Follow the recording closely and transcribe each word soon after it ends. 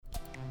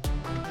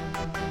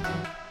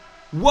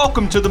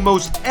Welcome to the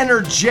most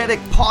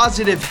energetic,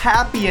 positive,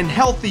 happy, and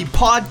healthy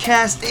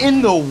podcast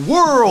in the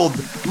world,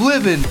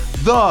 Living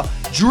the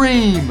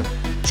Dream.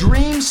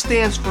 DREAM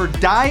stands for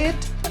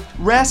diet,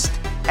 rest,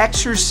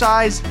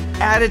 exercise,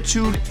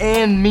 attitude,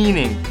 and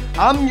meaning.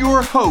 I'm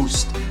your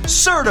host,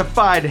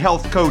 certified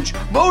health coach,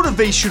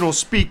 motivational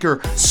speaker,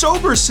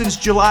 sober since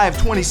July of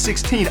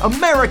 2016,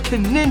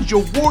 American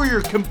Ninja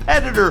Warrior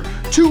competitor,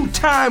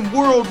 two-time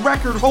world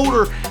record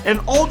holder, and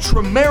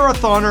ultra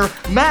marathoner,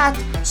 Matt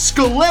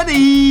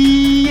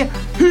Scaletti.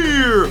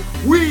 Here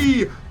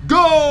we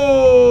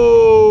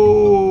go!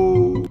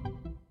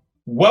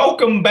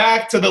 Welcome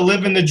back to the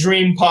Living the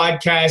Dream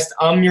podcast.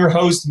 I'm your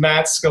host,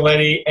 Matt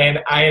Scaletti, and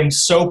I am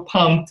so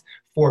pumped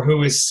for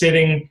who is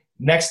sitting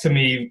next to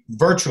me,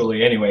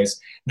 virtually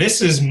anyways.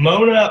 This is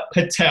Mona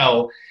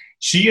Patel.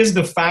 She is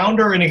the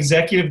founder and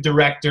executive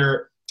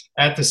director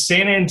at the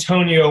San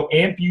Antonio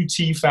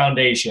Amputee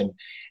Foundation.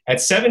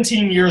 At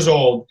 17 years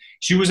old,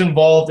 she was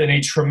involved in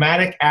a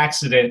traumatic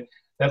accident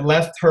that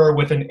left her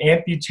with an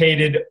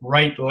amputated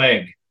right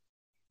leg.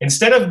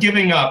 Instead of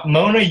giving up,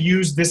 Mona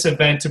used this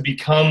event to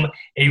become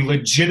a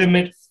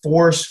legitimate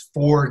force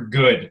for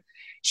good.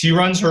 She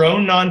runs her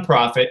own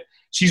nonprofit.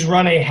 She's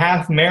run a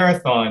half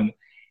marathon,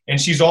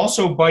 and she's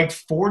also biked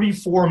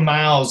 44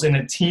 miles in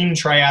a team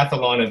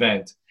triathlon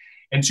event.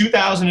 In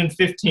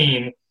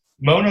 2015,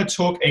 Mona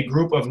took a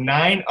group of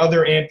 9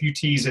 other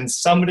amputees and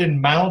summited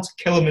Mount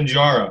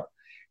Kilimanjaro.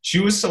 She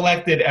was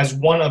selected as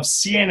one of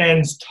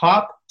CNN's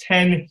top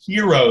 10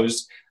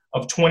 heroes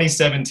of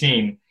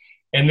 2017.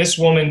 And this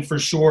woman for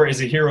sure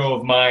is a hero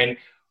of mine.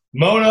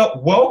 Mona,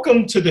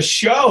 welcome to the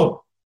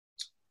show.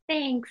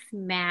 Thanks,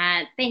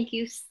 Matt. Thank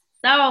you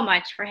so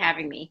much for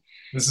having me.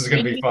 This is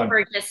going to be fun. Thank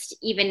you for just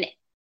even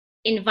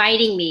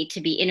inviting me to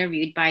be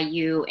interviewed by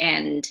you,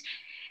 and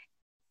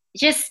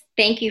just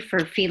thank you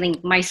for feeling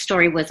my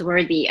story was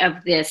worthy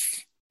of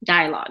this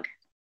dialogue.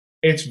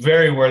 It's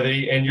very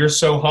worthy, and you're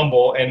so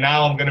humble, and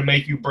now I'm going to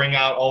make you bring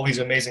out all these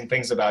amazing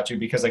things about you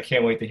because I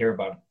can't wait to hear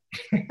about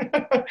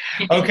them.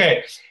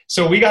 Okay,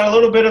 so we got a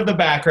little bit of the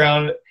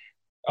background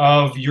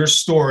of your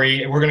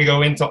story, and we're going to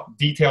go into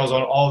details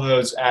on all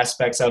those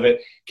aspects of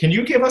it. Can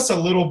you give us a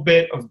little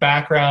bit of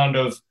background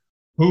of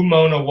who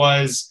Mona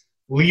was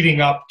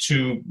leading up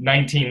to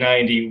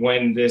 1990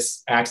 when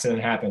this accident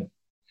happened?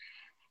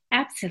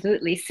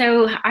 Absolutely.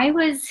 So I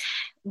was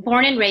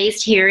born and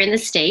raised here in the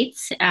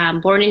States,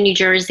 born in New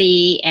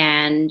Jersey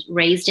and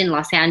raised in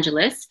Los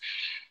Angeles,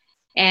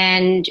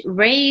 and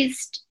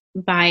raised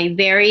by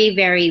very,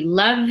 very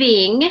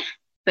loving,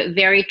 but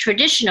very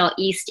traditional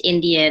East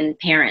Indian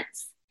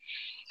parents.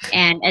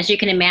 And as you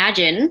can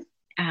imagine,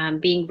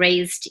 being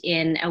raised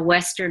in a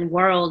Western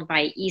world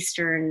by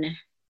Eastern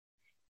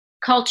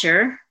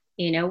culture,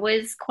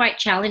 was quite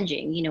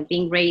challenging.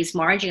 Being raised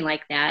marginally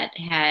like that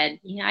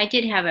I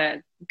did have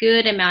a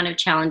good amount of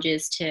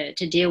challenges to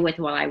deal with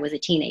while I was a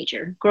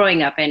teenager,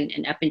 growing up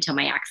and up until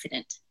my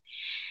accident.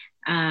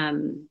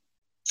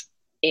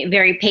 A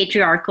very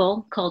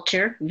patriarchal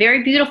culture,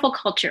 very beautiful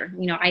culture.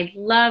 I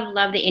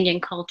love the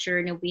Indian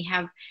culture. We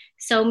have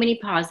so many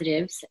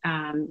positives,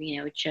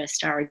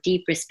 just our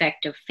deep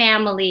respect of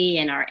family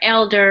and our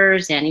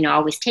elders, and,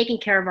 always taking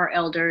care of our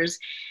elders.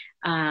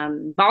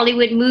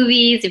 Bollywood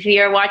movies, if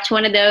you ever watch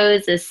one of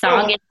those, a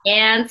song and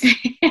dance.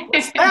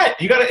 What's that?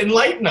 You got to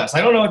enlighten us. I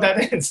don't know what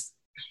that is.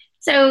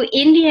 So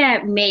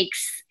India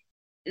makes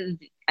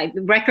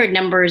record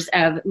numbers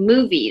of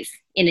movies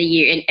in a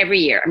year, in every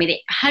year. I mean,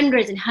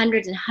 hundreds and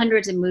hundreds and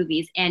hundreds of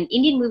movies, and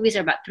Indian movies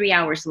are about 3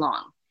 hours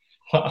long.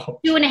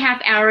 Wow.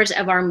 2.5 hours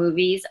of our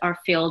movies are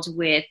filled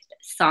with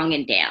song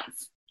and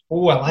dance.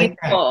 Oh, I like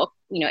that.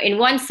 In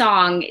one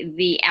song,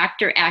 the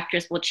actor,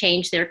 actress will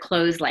change their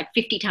clothes like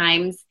 50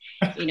 times.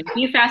 If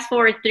you fast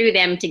forward through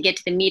them to get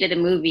to the meat of the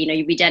movie,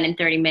 you'll be done in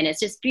 30 minutes.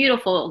 Just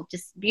beautiful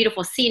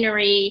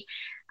scenery.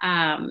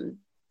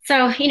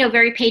 So,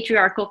 very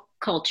patriarchal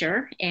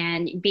culture.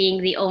 And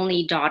being the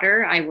only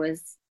daughter, I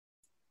was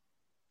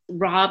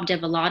robbed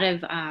with a lot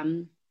of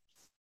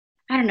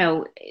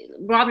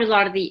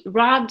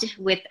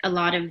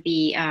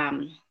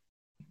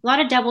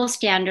double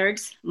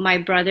standards. My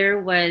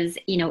brother was,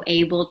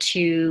 able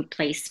to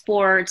play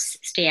sports,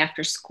 stay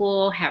after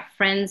school, have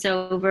friends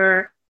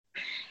over.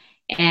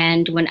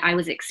 And when I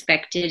was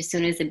expected, as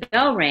soon as the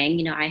bell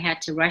rang, I had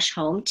to rush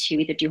home to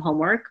either do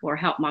homework or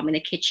help mom in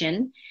the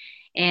kitchen.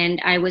 And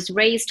I was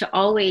raised to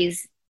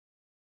always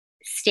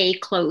stay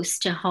close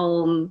to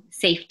home,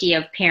 safety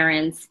of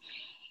parents,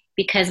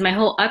 because my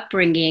whole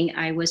upbringing,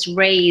 I was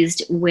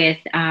raised with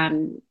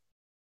the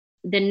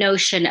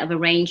notion of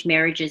arranged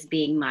marriages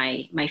being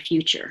my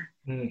future.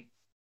 Yeah.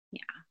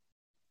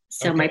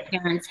 So okay. My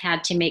parents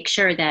had to make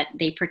sure that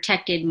they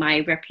protected my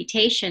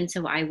reputation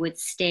so I would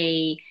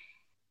stay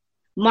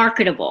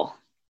marketable,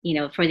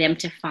 for them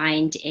to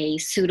find a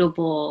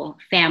suitable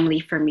family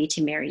for me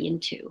to marry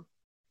into.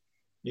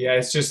 Yeah,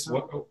 it's just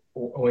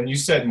when you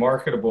said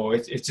marketable,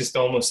 it's just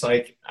almost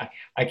like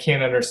I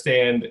can't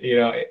understand.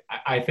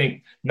 I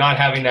think not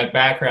having that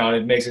background,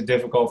 it makes it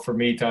difficult for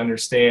me to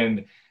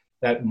understand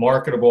that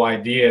marketable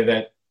idea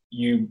that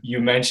you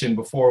mentioned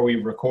before we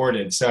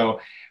recorded. So,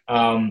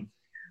 and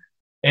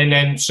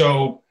then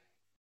so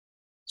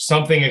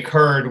something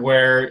occurred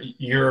where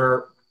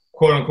your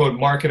quote unquote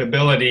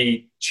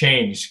marketability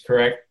changed,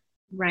 correct?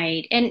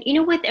 Right. And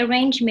with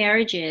arranged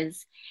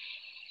marriages,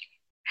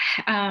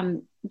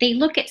 they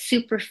look at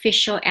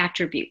superficial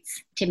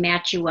attributes to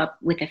match you up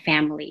with a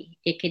family.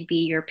 It could be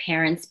your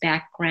parents'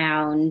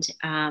 background,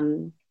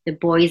 the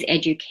boy's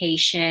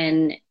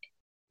education,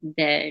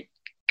 the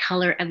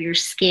color of your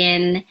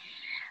skin.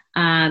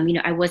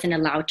 I wasn't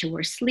allowed to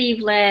wear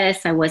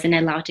sleeveless. I wasn't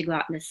allowed to go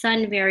out in the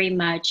sun very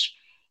much.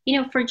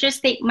 For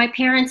just my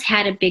parents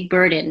had a big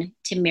burden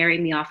to marry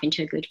me off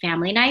into a good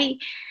family. And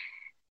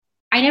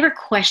I never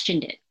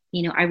questioned it.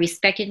 I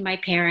respected my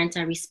parents,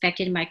 I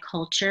respected my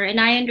culture, and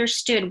I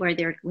understood where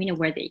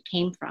they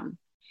came from.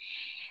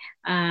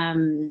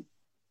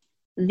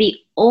 The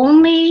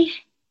only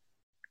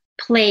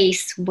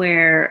place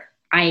where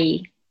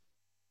I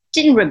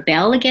didn't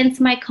rebel against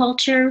my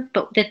culture,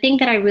 but the thing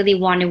that I really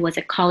wanted was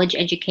a college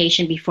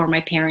education before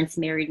my parents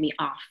married me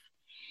off.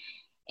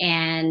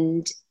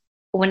 And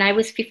when I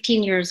was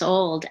 15 years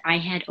old, I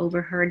had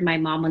overheard my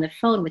mom on the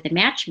phone with a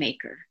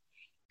matchmaker.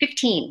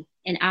 15.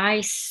 And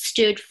I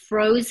stood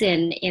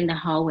frozen in the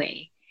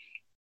hallway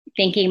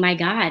thinking, my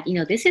God,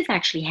 this is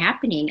actually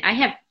happening. I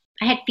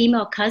had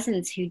female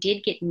cousins who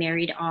did get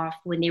married off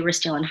when they were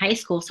still in high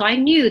school. So I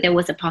knew there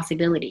was a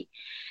possibility.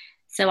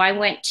 So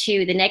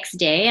the next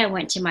day, I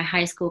went to my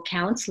high school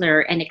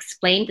counselor and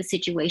explained the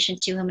situation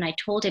to him. And I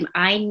told him,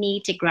 I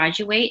need to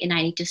graduate and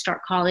I need to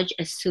start college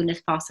as soon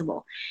as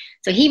possible.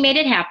 So he made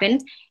it happen.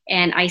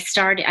 And I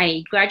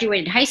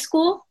graduated high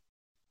school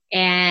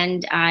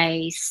and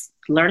I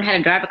learned how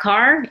to drive a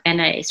car,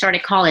 and I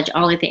started college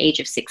all at the age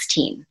of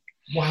 16.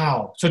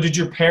 Wow. So did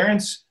your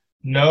parents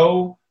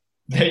know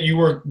that you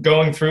were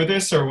going through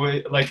this,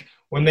 or like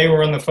when they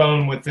were on the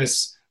phone with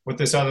this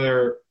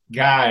other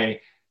guy,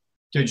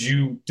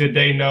 did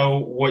they know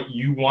what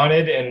you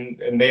wanted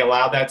and they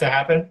allowed that to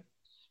happen?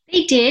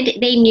 They did.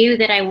 They knew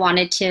that I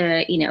wanted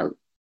to,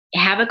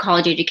 have a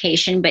college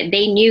education, but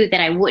they knew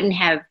that I wouldn't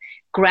have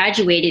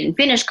graduated and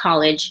finished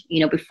college,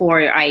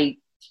 before they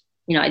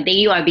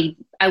knew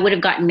I would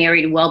have gotten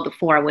married well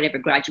before I would have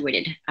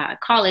graduated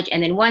college.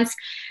 And then once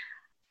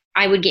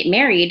I would get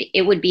married,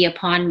 it would be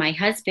upon my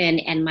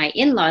husband and my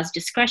in-laws'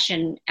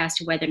 discretion as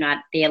to whether or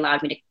not they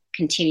allowed me to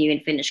continue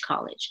and finish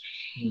college.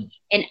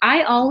 And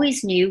I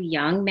always knew,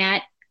 young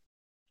Matt,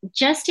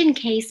 just in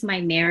case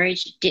my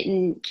marriage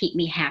didn't keep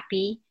me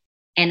happy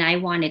and I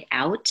wanted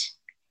out,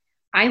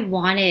 I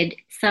wanted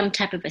some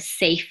type of a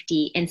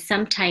safety and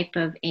some type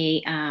of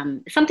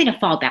something to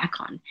fall back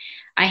on.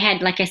 I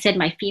had, like I said,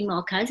 my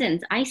female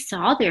cousins, I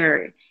saw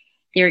their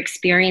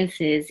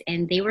experiences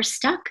and they were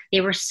stuck.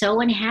 They were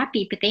so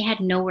unhappy, but they had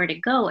nowhere to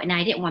go. And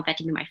I didn't want that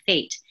to be my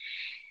fate.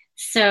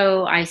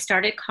 So I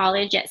started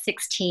college at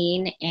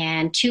 16,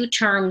 and 2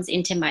 terms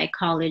into my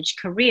college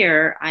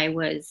career, I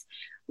was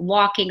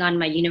walking on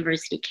my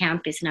university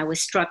campus and I was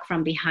struck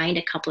from behind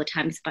a couple of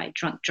times by a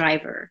drunk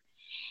driver.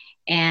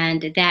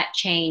 And that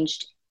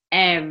changed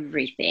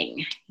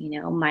everything.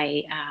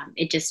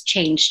 It just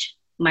changed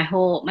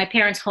my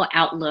parents' whole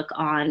outlook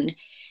on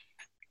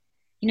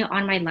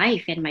my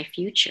life and my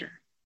future.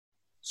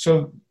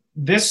 So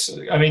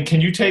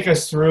can you take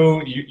us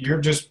through,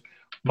 you're just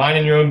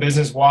minding your own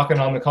business, walking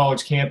on the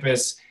college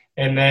campus,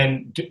 and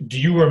then do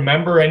you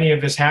remember any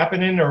of this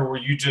happening, or were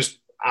you just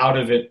out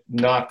of it,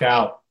 knocked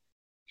out?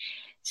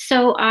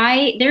 So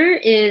there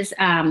is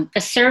a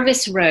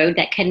service road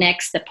that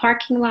connects the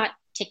parking lot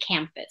to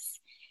campus.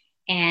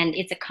 And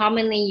it's a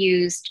commonly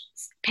used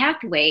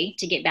pathway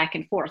to get back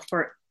and forth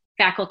for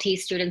faculty,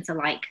 students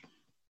alike.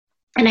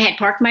 And I had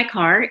parked my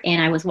car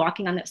and I was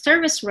walking on that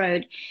service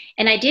road,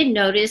 and I did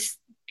notice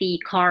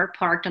the car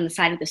parked on the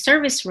side of the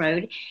service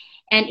road.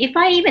 And if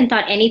I even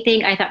thought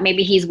anything, I thought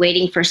maybe he's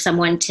waiting for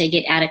someone to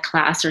get out of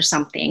class or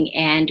something.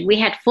 And we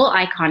had full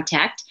eye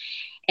contact.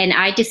 And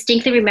I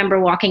distinctly remember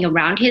walking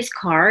around his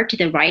car to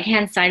the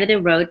right-hand side of the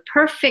road,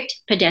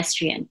 perfect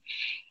pedestrian.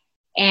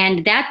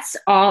 And that's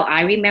all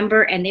I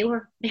remember. And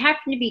there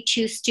happened to be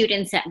 2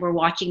 students that were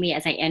watching me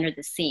as I entered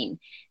the scene.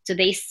 So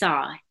they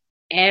saw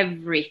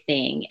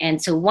everything.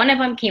 And so one of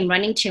them came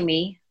running to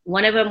me.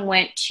 One of them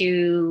went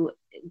to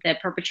the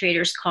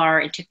perpetrator's car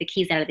and took the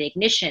keys out of the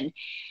ignition.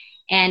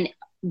 And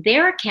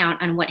their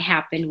account on what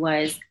happened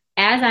was,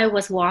 as I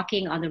was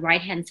walking on the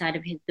right-hand side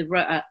of the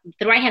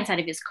right-hand side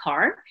of his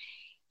car,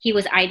 he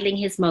was idling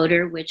his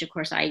motor, which of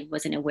course I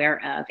wasn't aware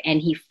of.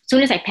 And as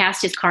soon as I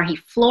passed his car, he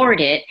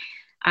floored it.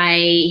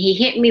 He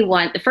hit me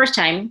the first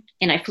time,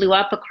 and I flew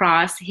up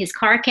across. His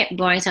car kept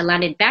going, so I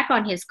landed back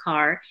on his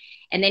car,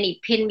 and then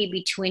he pinned me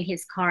between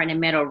his car and a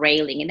metal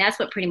railing, and that's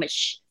what pretty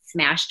much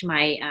smashed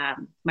my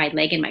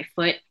leg and my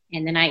foot.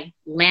 And then I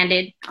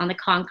landed on the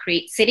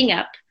concrete, sitting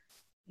up.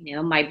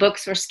 My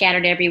books were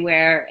scattered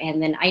everywhere, and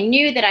then I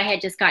knew that I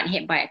had just gotten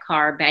hit by a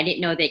car, but I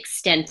didn't know the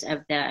extent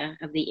of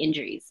the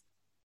injuries.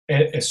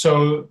 And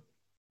so,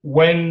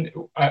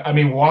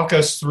 walk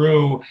us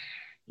through.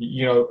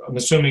 I'm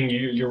assuming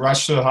you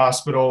rushed to the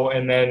hospital,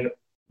 and then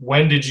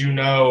when did you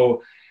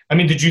know? I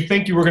mean, did you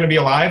think you were going to be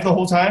alive the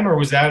whole time, or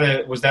was that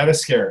a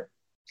scare?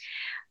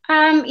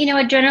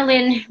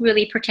 Adrenaline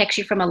really protects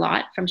you from a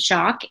lot, from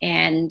shock,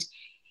 and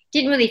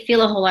didn't really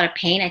feel a whole lot of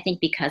pain, I think,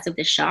 because of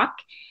the shock.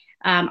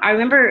 I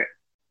remember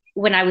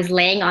when I was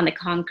laying on the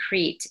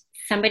concrete,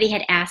 somebody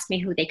had asked me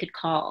who they could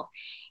call.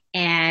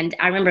 And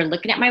I remember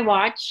looking at my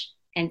watch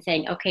and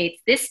saying, okay,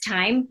 it's this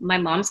time. My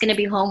mom's going to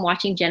be home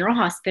watching General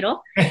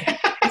Hospital.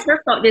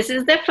 This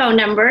is the phone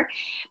number.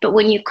 But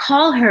when you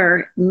call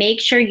her, make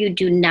sure you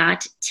do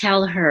not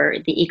tell her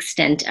the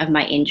extent of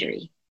my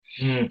injury.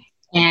 Mm.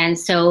 And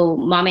so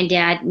mom and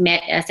dad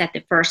met us at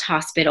the first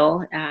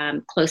hospital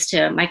close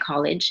to my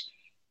college,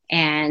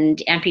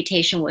 and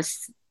amputation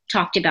was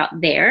talked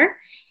about there.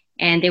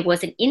 And there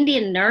was an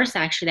Indian nurse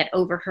actually that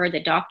overheard the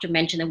doctor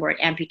mention the word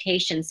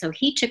amputation. So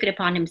he took it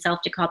upon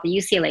himself to call the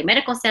UCLA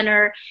Medical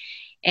Center,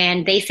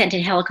 and they sent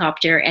a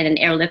helicopter and then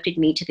airlifted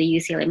me to the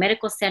UCLA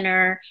Medical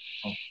Center.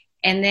 Oh.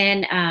 And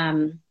then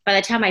by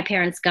the time my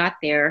parents got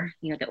there,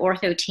 the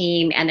ortho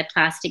team and the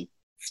plastics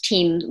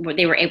team,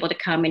 they were able to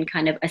come and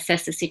kind of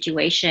assess the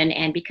situation.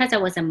 And because I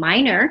was a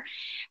minor,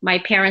 my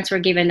parents were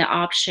given the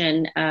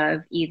option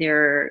of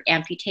either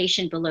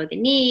amputation below the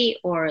knee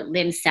or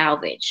limb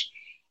salvage.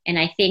 And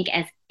I think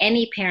as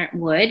any parent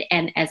would,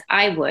 and as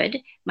I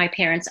would, my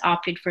parents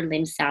opted for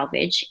limb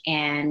salvage.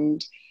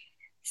 And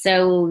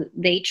so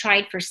they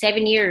tried for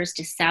 7 years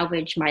to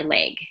salvage my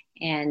leg.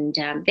 And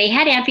they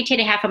had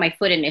amputated half of my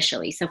foot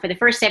initially. So for the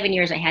first 7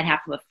 years, I had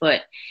half of a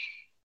foot.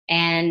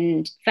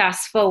 And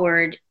fast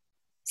forward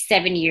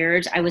 7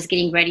 years, I was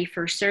getting ready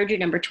for surgery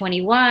number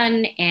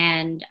 21.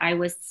 And I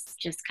was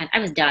I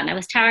was done. I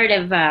was tired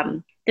of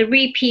the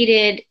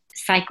repeated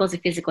cycles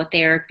of physical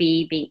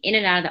therapy, being in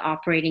and out of the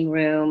operating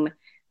room,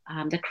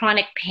 the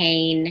chronic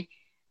pain.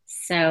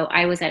 So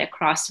I was at a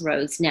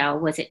crossroads now.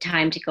 Was it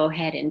time to go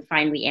ahead and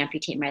finally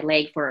amputate my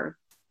leg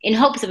in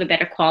hopes of a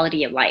better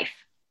quality of life?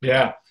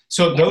 Yeah.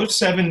 So those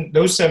 7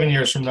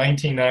 years from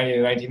 1990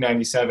 to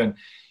 1997,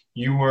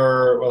 you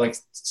were like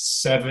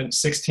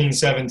 16,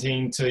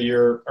 17 to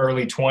your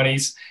early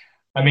 20s.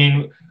 I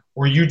mean,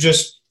 were you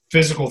just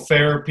physical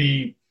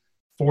therapy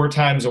 4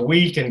 times a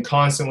week and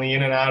constantly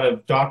in and out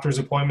of doctor's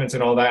appointments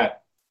and all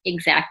that?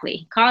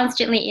 Exactly.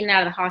 Constantly in and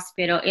out of the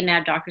hospital, in and out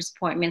of doctor's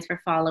appointments for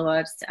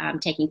follow-ups,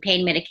 taking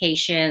pain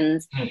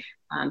medications,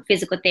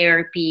 physical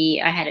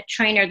therapy. I had a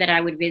trainer that I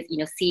would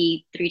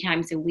see 3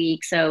 times a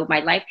week. So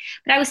my life,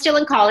 but I was still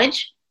in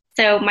college.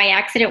 So my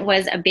accident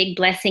was a big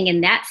blessing in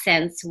that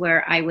sense,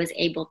 where I was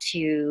able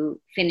to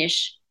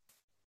finish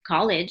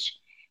college,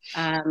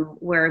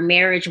 where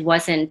marriage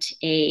wasn't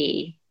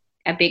a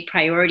big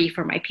priority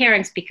for my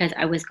parents because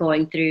I was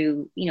going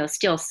through,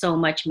 still so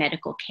much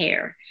medical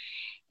care.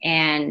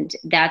 And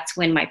that's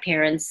when my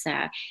parents,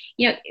 Matt,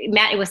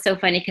 it was so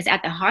funny because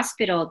at the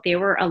hospital, there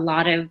were a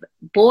lot of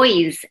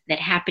boys that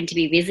happened to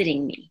be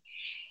visiting me.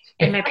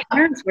 And my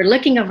parents were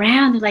looking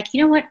around. They're like,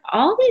 you know what?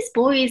 All these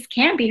boys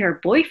can't be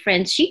her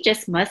boyfriends. She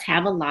just must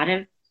have a lot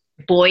of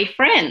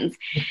boyfriends.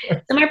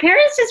 So my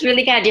parents just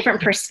really got a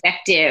different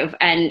perspective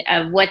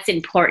of what's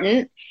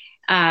important.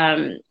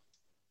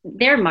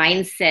 Their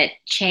mindset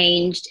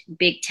changed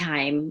big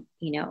time,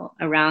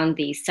 around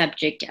the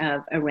subject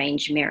of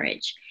arranged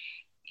marriage.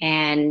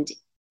 And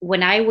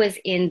when I was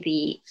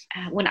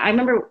when I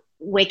remember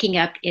waking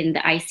up in the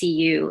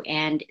ICU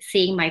and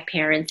seeing my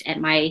parents at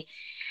my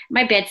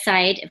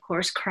bedside, of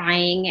course,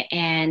 crying.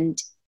 And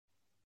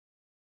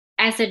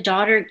as a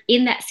daughter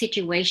in that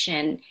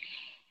situation,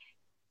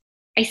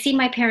 I see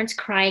my parents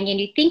crying,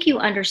 and you think you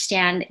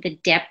understand the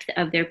depth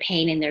of their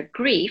pain and their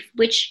grief,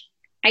 which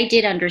I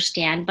did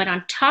understand. But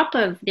on top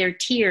of their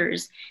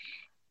tears,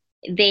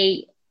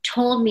 they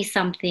told me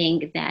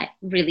something that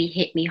really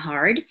hit me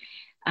hard.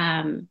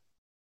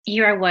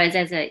 Here I was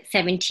as a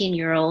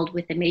 17-year-old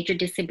with a major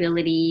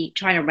disability,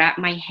 trying to wrap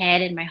my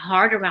head and my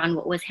heart around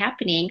what was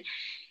happening.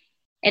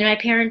 And my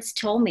parents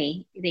told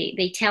me,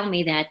 they tell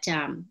me that,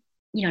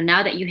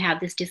 now that you have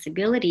this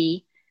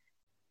disability,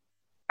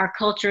 our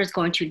culture is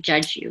going to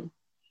judge you,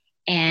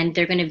 and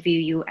they're going to view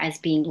you as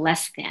being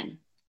less than.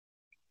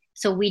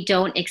 So we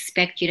don't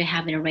expect you to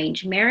have an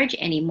arranged marriage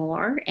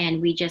anymore.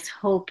 And we just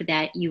hope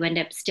that you end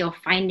up still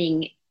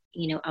finding,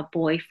 a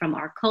boy from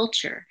our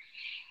culture.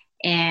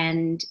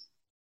 And,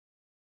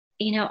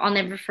 I'll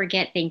never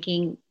forget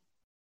thinking,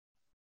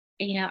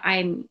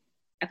 I've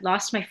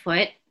lost my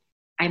foot.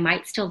 I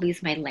might still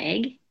lose my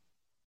leg.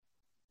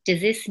 Does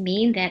this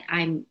mean that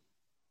I'm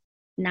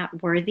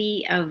not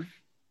worthy of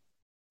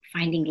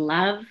finding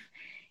love,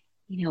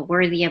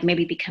 worthy of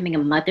maybe becoming a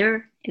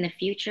mother in the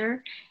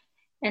future?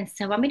 And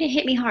so, it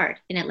hit me hard,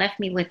 and it left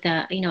me with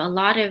a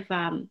lot of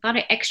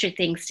extra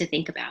things to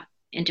think about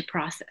and to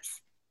process.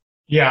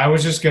 Yeah, I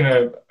was just going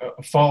to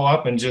follow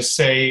up and just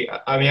say,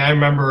 I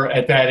remember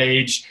at that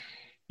age,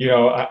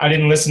 I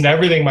didn't listen to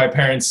everything my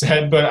parents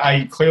said, but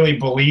I clearly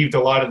believed a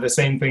lot of the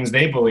same things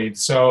they believed.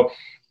 So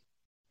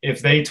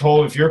if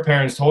your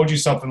parents told you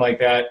something like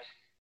that,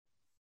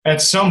 at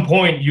some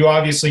point you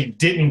obviously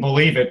didn't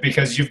believe it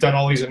because you've done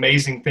all these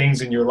amazing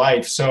things in your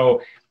life.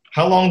 So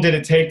how long did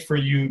it take for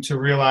you to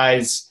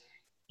realize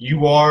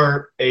you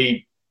are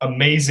a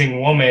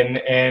amazing woman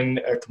and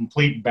a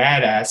complete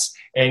badass,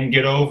 and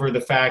get over the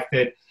fact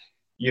that,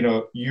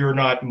 you're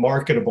not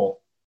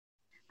marketable?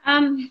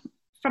 From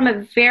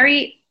a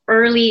very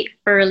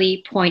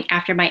early point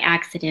after my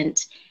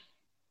accident,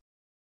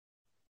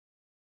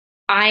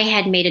 I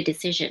had made a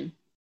decision.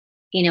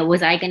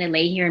 Was I going to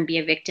lay here and be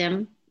a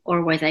victim,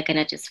 or was I going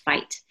to just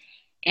fight?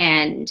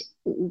 And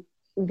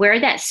where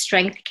that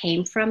strength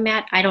came from,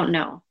 Matt, I don't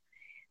know.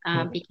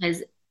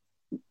 Because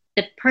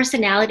the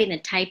personality and the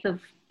type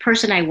of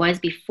person I was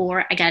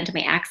before I got into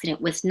my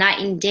accident was night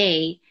and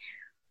day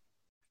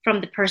from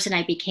the person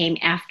I became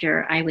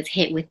after I was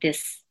hit with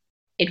this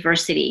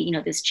adversity,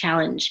 this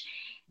challenge.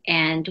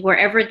 And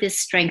wherever this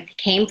strength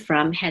came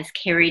from has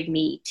carried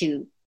me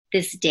to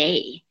this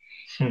day.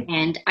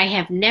 And I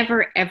have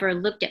never, ever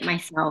looked at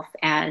myself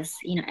as,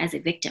 as a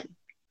victim.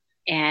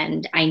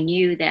 And I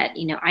knew that,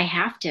 I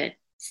have to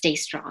stay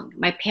strong.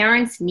 My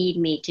parents need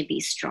me to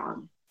be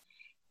strong.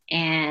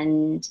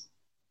 And,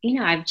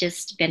 I've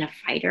just been a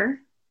fighter,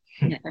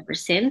 ever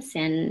since.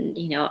 And,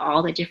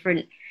 all the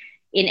different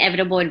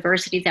inevitable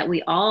adversities that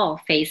we all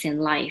face in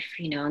life,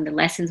 and the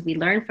lessons we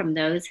learn from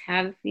those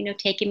have,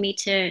 taken me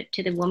to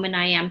the woman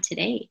I am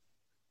today.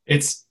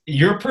 It's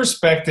your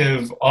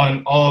perspective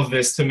on all of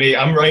this. To me,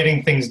 I'm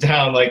writing things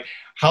down, like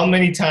how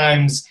many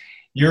times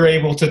you're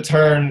able to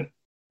turn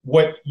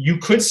what you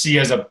could see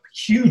as a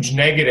huge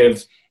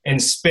negative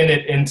and spin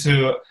it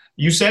into,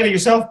 you said it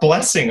yourself,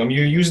 blessing. I mean,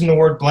 you're using the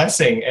word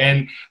blessing.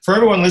 And for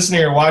everyone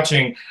listening or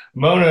watching,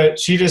 Mona,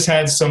 she just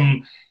had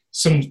some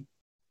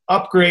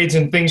upgrades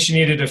and things she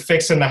needed to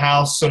fix in the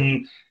house,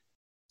 some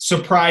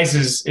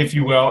surprises, if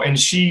you will. And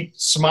she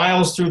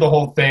smiles through the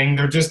whole thing.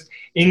 They're just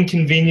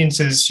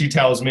inconveniences, she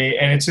tells me.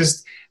 And it's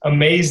just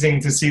amazing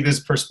to see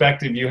this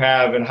perspective you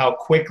have and how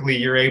quickly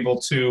you're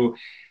able to,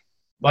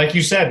 like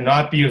you said,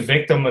 not be a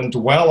victim and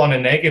dwell on a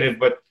negative,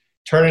 but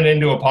turn it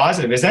into a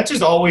positive. Has that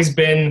just always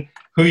been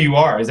who you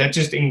are? Is that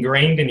just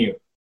ingrained in you?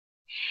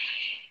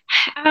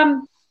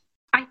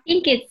 I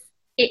think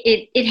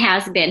it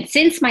has been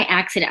since my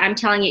accident. I'm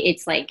telling you,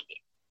 it's like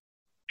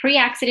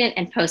pre-accident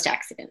and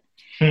post-accident.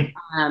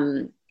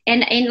 And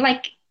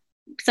like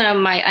some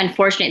of my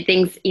unfortunate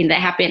things that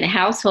happened in the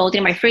household,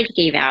 my fridge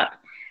gave out.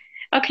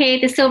 Okay,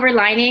 the silver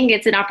lining,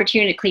 it's an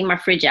opportunity to clean my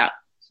fridge out.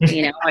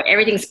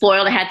 Everything's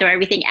spoiled. I had to throw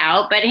everything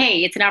out, but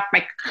hey, it's enough.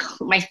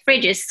 My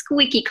fridge is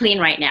squeaky clean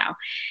right now.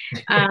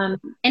 And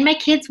my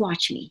kids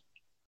watch me.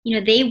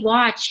 They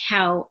watch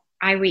how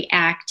I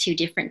react to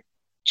different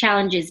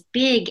challenges,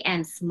 big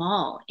and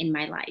small, in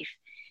my life.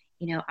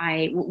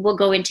 I will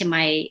go into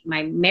my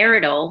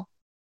marital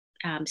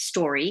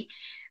story,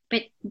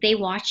 but they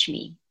watch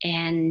me,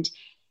 and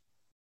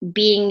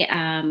being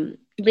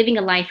living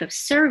a life of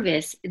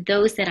service.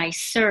 Those that I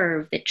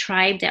serve, the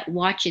tribe that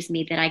watches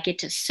me, that I get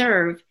to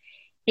serve,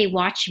 they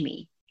watch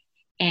me.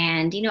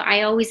 And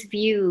I always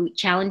view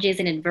challenges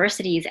and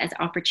adversities as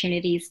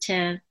opportunities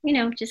to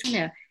just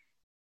kind of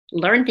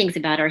learn things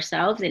about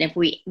ourselves. And if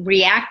we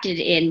reacted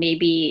in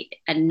maybe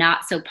a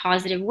not so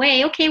positive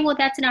way, okay, well,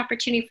 that's an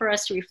opportunity for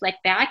us to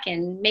reflect back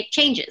and make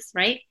changes,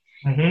 right?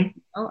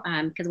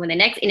 Because when the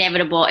next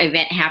inevitable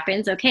event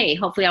happens, okay,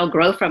 hopefully I'll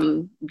grow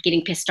from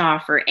getting pissed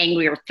off or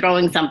angry or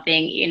throwing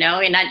something,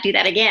 and not do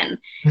that again.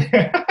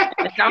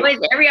 It's always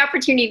every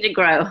opportunity to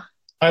grow.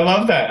 I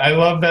love that. I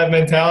love that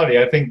mentality.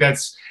 I think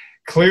that's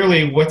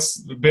clearly what's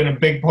been a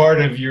big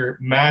part of your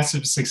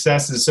massive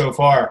successes so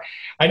far.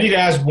 I need to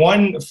ask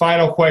one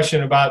final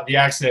question about the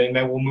accident, and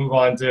then we'll move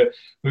on to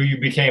who you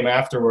became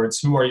afterwards,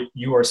 who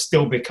you are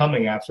still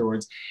becoming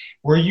afterwards.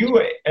 Were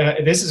you,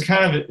 this is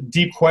kind of a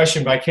deep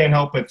question, but I can't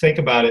help but think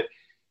about it.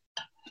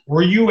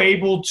 Were you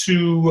able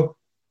to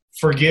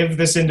forgive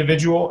this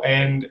individual,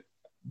 and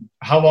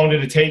how long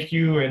did it take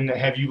you? And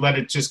have you let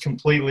it just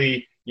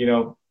completely,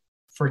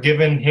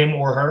 forgiven him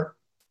or her?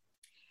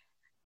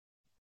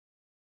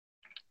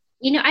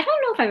 I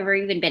don't know if I've ever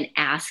even been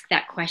asked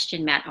that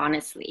question, Matt,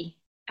 honestly.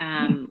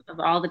 Of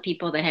all the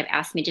people that have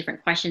asked me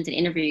different questions in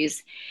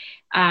interviews,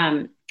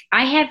 I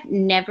have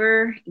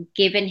never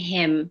given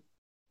him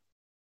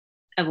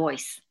a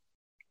voice.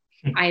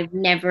 I've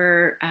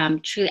never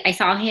truly, I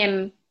saw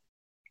him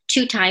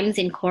 2 times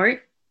in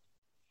court,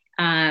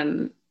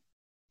 and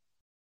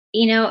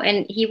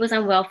he was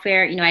on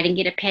welfare. I didn't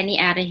get a penny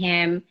out of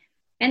him,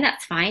 and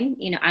that's fine.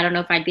 I don't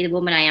know if I'd be the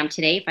woman I am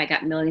today if I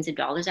got millions of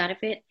dollars out of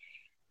it.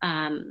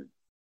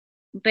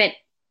 But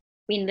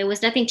there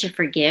was nothing to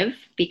forgive,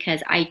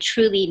 because I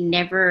truly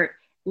never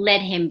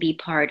let him be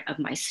part of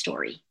my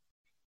story.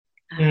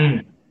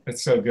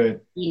 That's so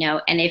good.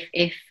 And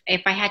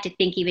if I had to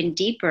think even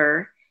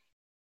deeper,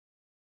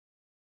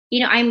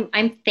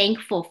 I'm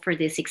thankful for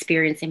this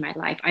experience in my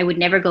life. I would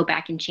never go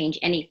back and change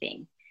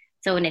anything.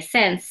 So in a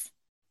sense,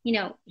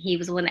 he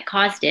was the one that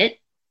caused it.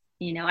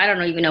 I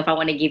don't even know if I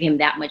want to give him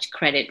that much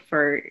credit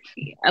for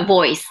a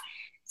voice.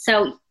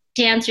 So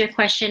to answer your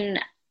question,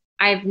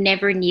 I've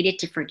never needed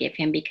to forgive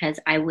him, because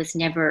I was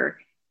never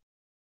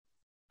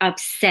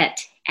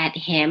upset at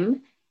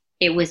him.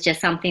 It was just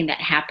something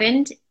that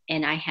happened,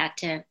 and I had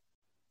to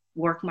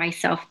work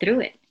myself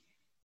through it.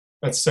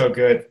 That's so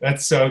good.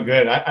 That's so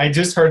good. I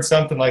just heard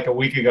something like a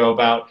week ago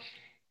about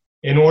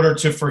in order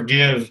to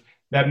forgive,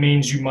 that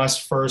means you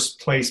must first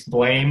place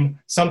blame,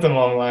 something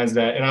along the lines of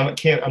that. And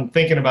I'm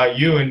thinking about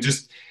you, and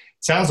just it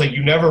sounds like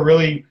you never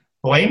really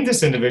blamed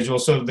this individual,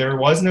 so there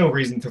was no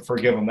reason to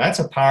forgive him. That's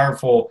a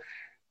powerful.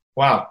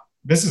 Wow,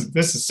 this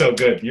is so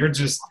good. You're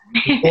just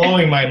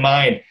blowing my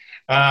mind.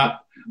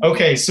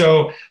 Okay,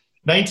 so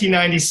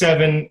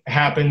 1997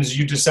 happens.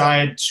 You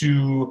decide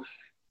to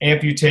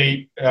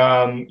amputate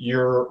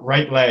your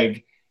right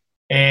leg,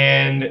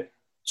 and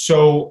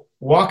so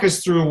walk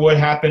us through what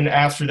happened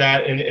after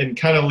that, and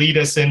kind of lead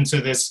us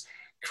into this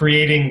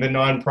creating the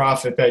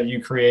nonprofit that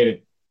you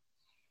created.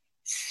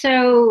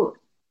 So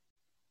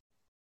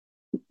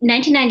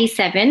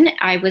 1997,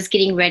 I was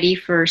getting ready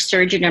for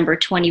surgery number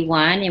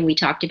 21, and we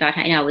talked about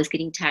how I was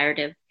getting tired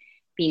of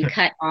being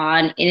cut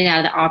on in and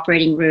out of the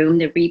operating room,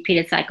 the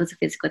repeated cycles of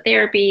physical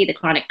therapy, the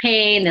chronic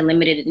pain, the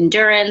limited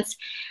endurance.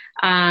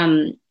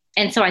 And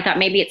so I thought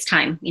maybe it's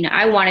time.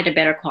 I wanted a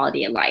better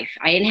quality of life.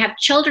 I didn't have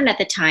children at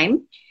the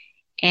time.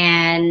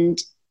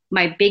 And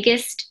my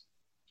biggest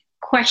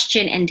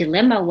question and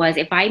dilemma was,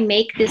 if I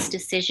make this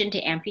decision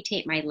to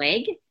amputate my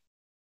leg,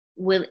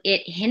 will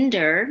it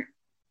hinder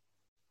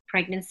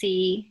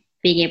pregnancy,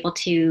 being able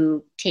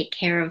to take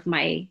care of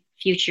my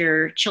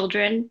future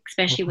children,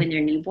 especially when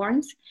they're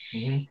newborns?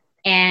 Mm-hmm.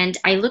 And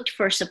I looked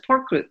for a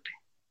support group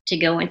to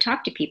go and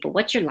talk to people.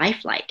 What's your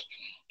life like?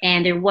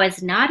 And there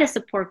was not a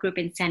support group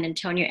in San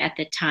Antonio at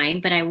the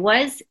time, but I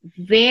was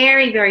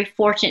very, very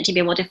fortunate to be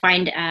able to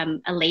find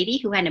a lady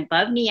who had an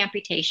above knee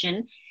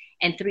amputation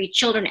and 3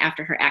 children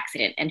after her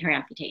accident and her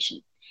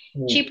amputation.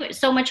 Mm. She put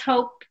so much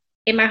hope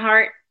in my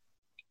heart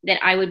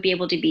that I would be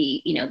able to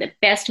be, the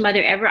best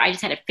mother ever. I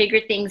just had to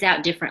figure things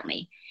out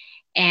differently.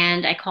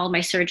 And I called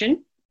my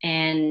surgeon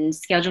and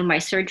scheduled my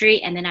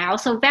surgery. And then I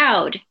also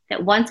vowed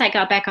that once I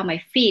got back on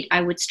my feet,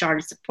 I would start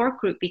a support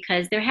group,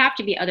 because there have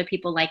to be other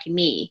people like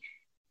me,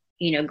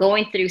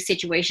 going through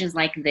situations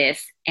like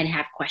this and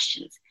have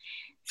questions.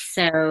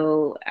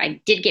 So I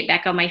did get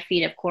back on my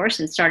feet, of course,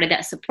 and started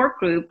that support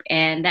group.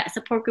 And that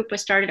support group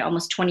was started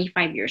almost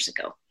 25 years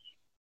ago.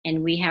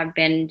 And we have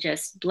been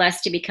just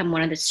blessed to become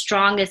one of the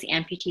strongest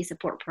amputee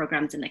support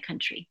programs in the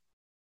country.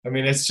 I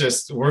mean, it's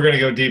just, we're going to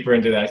go deeper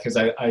into that, because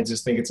I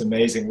just think it's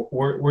amazing.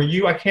 Were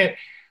you, I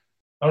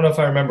don't know if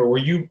I remember, were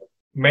you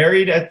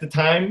married at the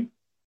time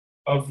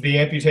of the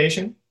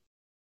amputation?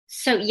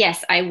 So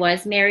yes, I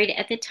was married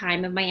at the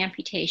time of my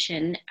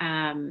amputation.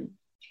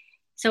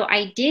 So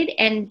I did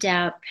end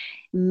up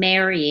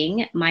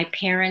marrying my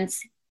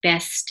parents'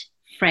 best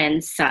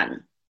friend's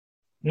son.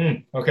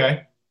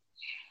 Okay.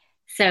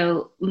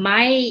 So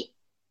my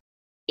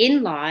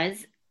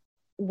in-laws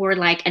were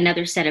like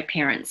another set of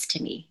parents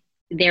to me.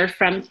 They're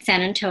from San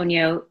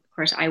Antonio. Of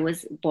course, I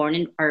was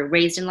born or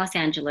raised in Los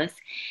Angeles.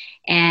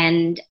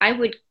 And I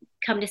would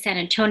come to San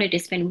Antonio to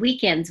spend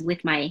weekends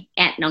with my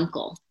aunt and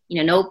uncle.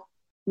 No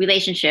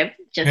relationship,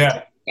 just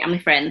family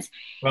friends.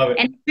 Love it.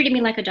 And treated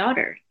me like a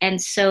daughter.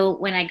 And so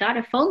when I got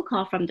a phone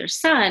call from their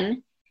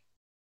son,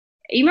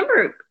 you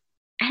remember,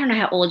 I don't know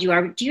how old you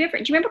are. Do you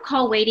remember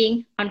call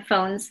waiting on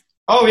phones?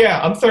 Oh yeah,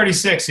 I'm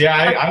 36. Yeah,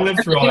 I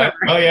lived through all that.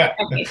 Oh yeah.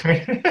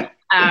 Okay.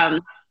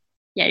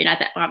 Yeah, you're not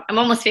that. Well, I'm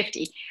almost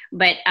 50.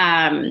 But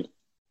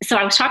so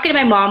I was talking to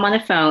my mom on the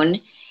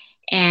phone,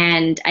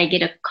 and I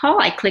get a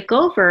call. I click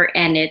over,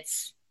 and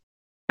it's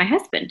my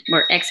husband,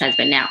 or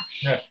ex-husband now.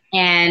 Yeah.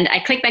 And I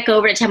click back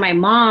over to tell my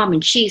mom,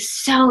 and she's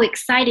so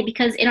excited,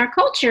 because in our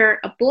culture,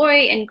 a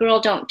boy and girl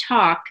don't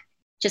talk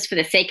just for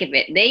the sake of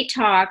it. They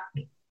talk,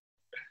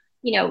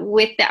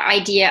 with the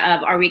idea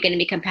of, are we going to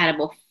be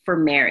compatible for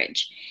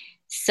marriage?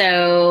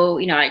 So,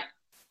 I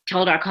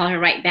told her I'll call her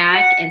right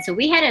back. And so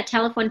we had a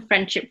telephone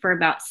friendship for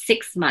about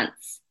 6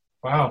 months.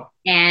 Wow.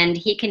 And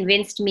he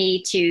convinced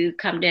me to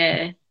come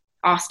to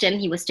Austin.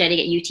 He was studying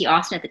at UT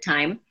Austin at the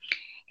time.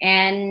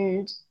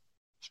 And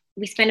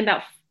we spent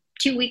about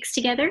 2 weeks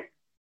together.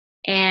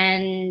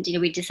 And,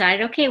 we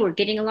decided, okay, we're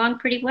getting along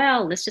pretty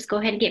well. Let's just go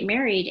ahead and get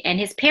married. And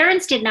his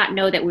parents did not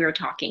know that we were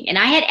talking. And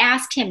I had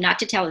asked him not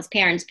to tell his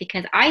parents,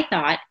 because I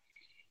thought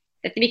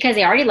that because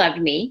they already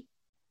loved me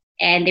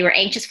and they were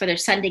anxious for their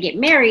son to get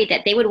married,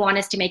 that they would want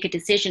us to make a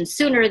decision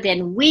sooner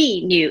than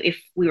we knew if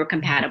we were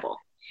compatible.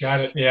 Got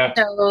it. Yeah.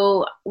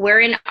 So we're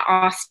in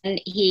Austin.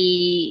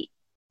 He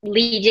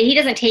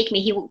doesn't take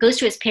me. He goes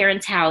to his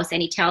parents' house, and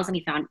he tells them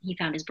he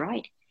found his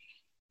bride.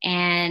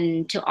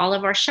 And to all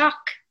of our shock,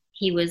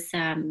 he was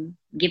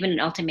given an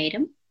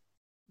ultimatum.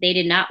 They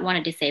did not want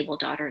a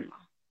disabled daughter-in-law.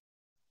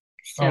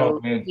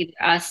 So either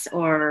us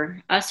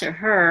or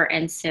her.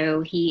 And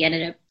so he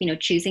ended up,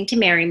 choosing to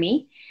marry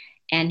me.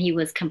 And he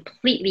was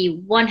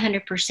completely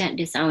 100%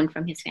 disowned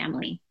from his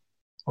family.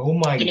 Oh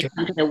my God. He didn't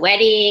come to the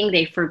wedding.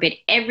 They forbid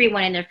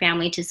everyone in their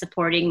family to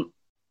supporting,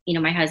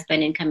 my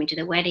husband in coming to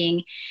the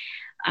wedding.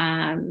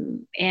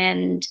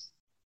 And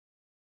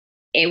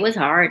it was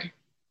hard.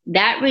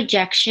 That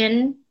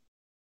rejection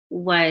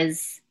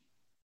was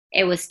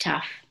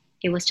tough.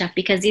 It was tough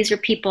because these were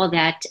people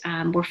that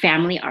were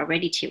family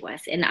already to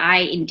us, and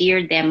I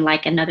endeared them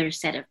like another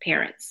set of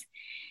parents.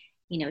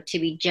 To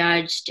be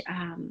judged,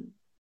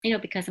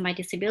 because of my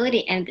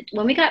disability. And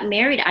when we got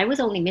married, I was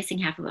only missing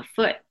half of a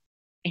foot.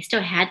 I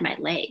still had my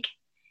leg,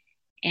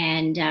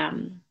 and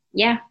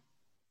yeah.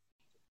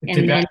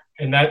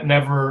 And that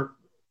never,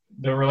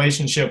 the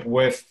relationship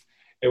with,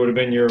 it would have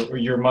been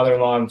your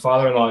mother-in-law and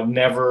father-in-law,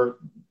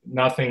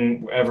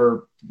 nothing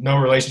ever, no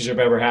relationship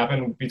ever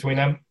happened between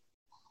them?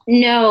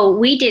 No,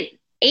 we did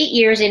 8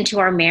 years into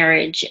our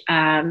marriage.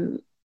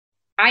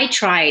 I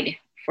tried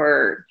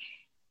for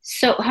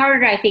so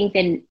harder, I think,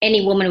 than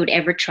any woman would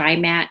ever try,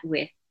 Matt,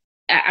 if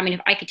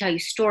I could tell you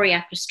story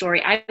after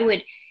story,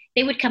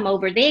 they would come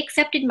over. They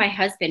accepted my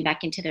husband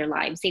back into their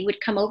lives. They would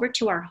come over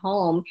to our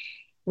home,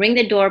 ring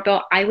the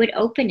doorbell. I would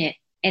open it,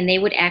 and they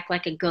would act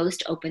like a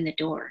ghost open the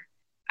door.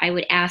 I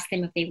would ask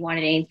them if they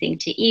wanted anything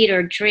to eat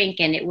or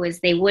drink, and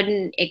they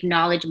wouldn't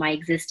acknowledge my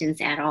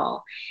existence at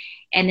all.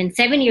 And then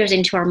 7 years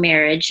into our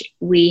marriage,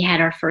 we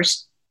had our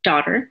first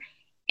daughter.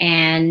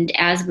 And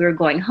as we were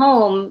going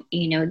home,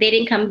 they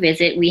didn't come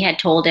visit. We had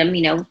told them,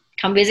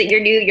 come visit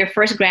your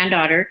first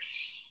granddaughter.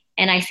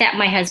 And I sat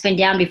my husband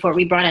down before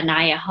we brought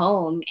Anaya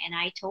home. And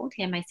I told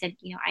him, I said,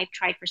 I've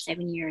tried for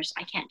 7 years.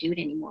 I can't do it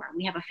anymore.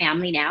 We have a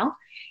family now,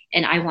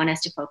 and I want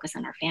us to focus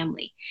on our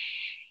family.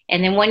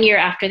 And then 1 year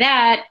after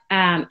that,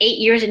 8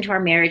 years into our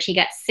marriage, he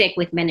got sick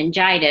with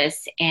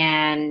meningitis.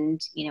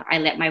 And, I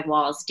let my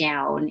walls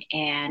down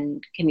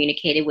and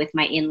communicated with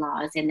my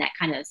in-laws. And that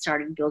kind of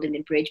started building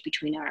the bridge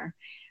between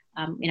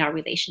in our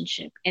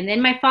relationship. And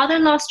then my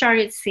father-in-law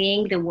started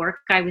seeing the work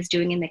I was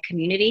doing in the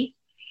community.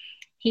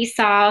 He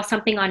saw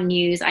something on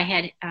news. I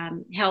had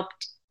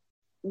helped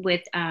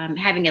with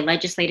having a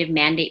legislative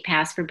mandate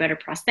passed for better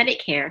prosthetic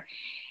care.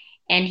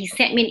 And he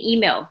sent me an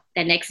email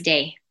the next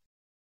day.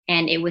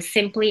 And it was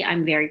simply,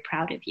 "I'm very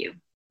proud of you."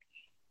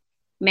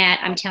 Matt,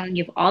 I'm telling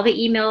you, of all the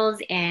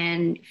emails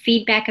and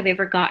feedback I've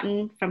ever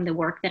gotten from the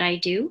work that I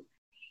do,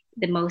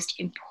 the most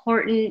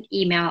important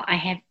email I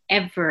have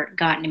ever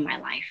gotten in my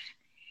life.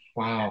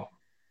 Wow.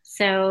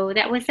 So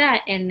that was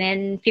that. And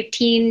then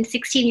 16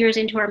 years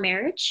into our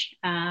marriage,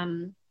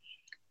 I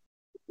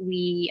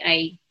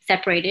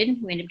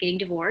separated. We ended up getting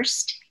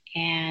divorced.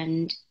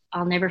 And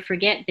I'll never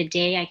forget the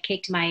day I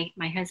kicked my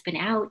husband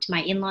out.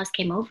 My in-laws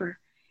came over.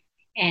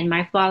 And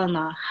my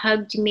father-in-law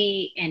hugged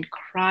me and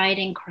cried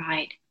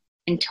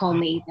and told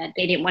me that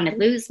they didn't want to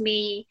lose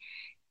me,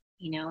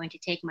 and to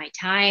take my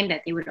time,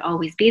 that they would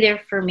always be there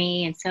for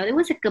me. And so it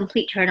was a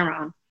complete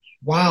turnaround.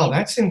 Wow.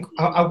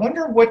 I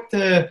wonder what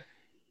it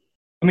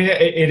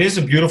is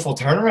a beautiful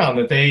turnaround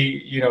that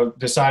they,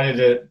 decided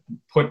to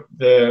put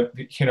the,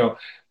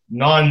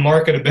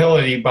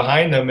 non-marketability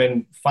behind them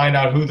and find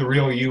out who the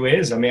real you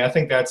is. I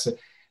think that's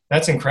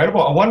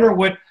incredible. I wonder,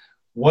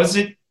 was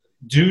it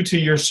due to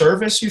your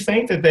service, you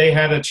think, that they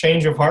had a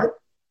change of heart?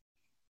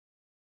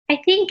 I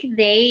think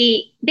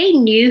they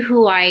knew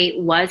who I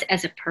was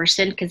as a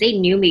person because they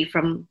knew me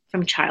from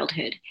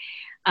childhood.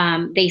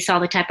 They saw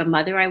the type of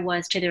mother I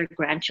was to their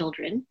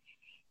grandchildren.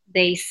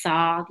 They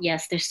saw,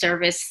 yes, the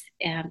service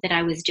that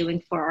I was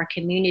doing for our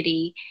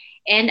community.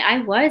 And I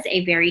was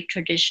a very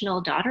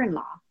traditional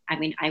daughter-in-law.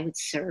 I would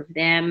serve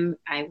them.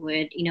 I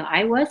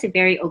was a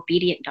very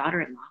obedient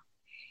daughter-in-law.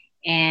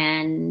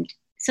 And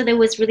so there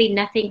was really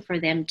nothing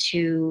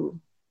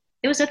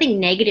there was nothing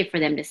negative for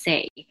them to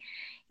say.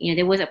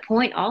 There was a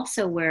point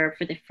also where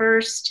for the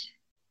first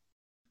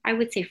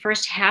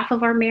half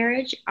of our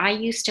marriage, I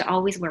used to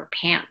always wear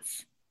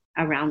pants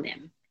around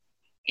them.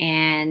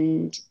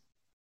 And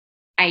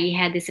I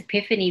had this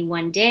epiphany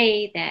one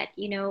day that,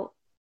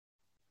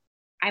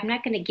 I'm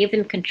not going to give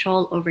them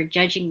control over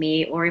judging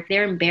me, or if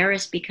they're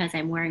embarrassed because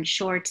I'm wearing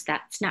shorts,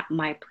 that's not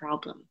my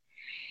problem.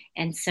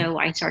 And so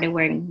I started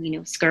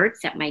wearing,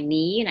 skirts at my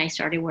knee, and I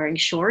started wearing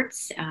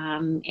shorts.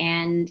 And,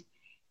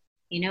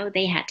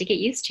 they had to get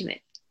used to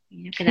it,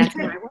 because that's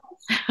where I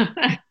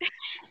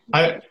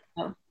was.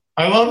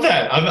 I love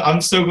that. I'm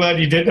so glad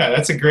you did that.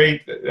 That's a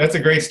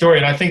great story.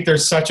 And I think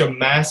there's such a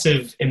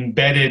massive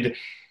embedded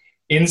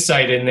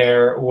insight in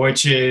there,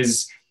 which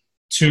is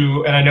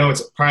and I know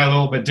it's probably a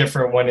little bit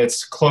different when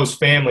it's close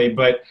family,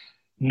 but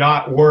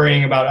not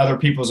worrying about other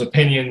people's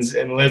opinions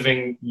and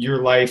living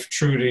your life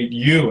true to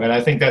you. And I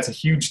think that's a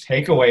huge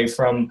takeaway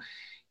from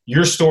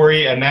your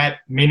story and that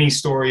mini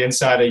story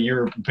inside of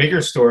your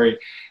bigger story.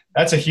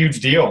 That's a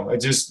huge deal.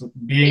 It's just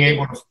being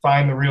able to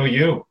find the real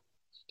you.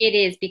 It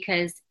is,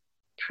 because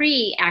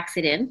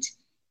pre-accident,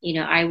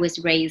 I was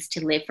raised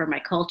to live for my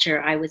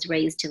culture. I was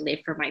raised to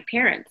live for my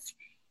parents.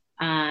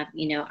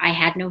 I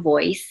had no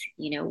voice.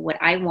 What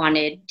I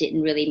wanted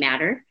didn't really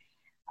matter.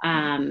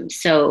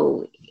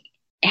 So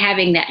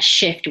having that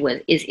shift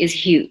is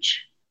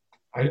huge.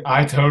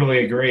 I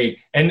totally agree.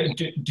 And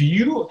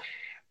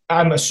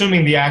I'm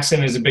assuming the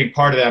accent is a big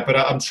part of that, but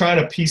I'm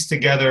trying to piece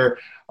together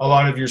a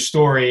lot of your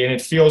story, and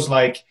it feels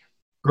like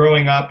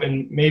growing up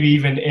and maybe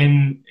even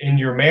in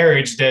your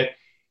marriage that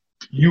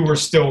you were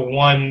still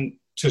one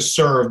to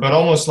serve, but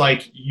almost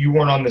like you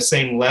weren't on the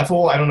same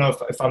level. I don't know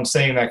if I'm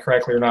saying that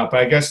correctly or not, but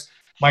I guess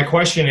my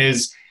question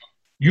is,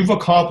 you've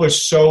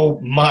accomplished so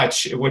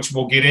much, which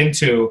we'll get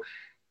into.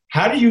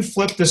 How do you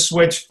flip the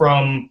switch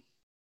from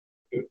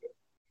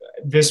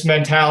this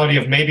mentality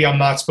of maybe I'm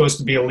not supposed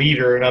to be a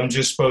leader and I'm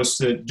just supposed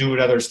to do what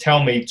others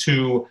tell me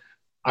to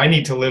I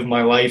need to live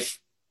my life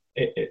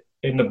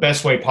in the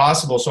best way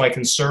possible so I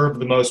can serve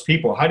the most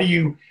people? How do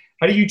you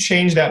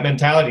change that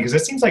mentality? Because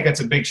it seems like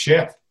that's a big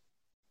shift.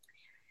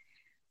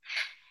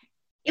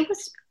 It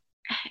was,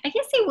 I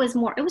guess it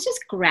was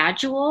just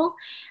gradual.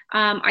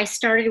 I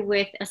started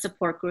with a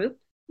support group,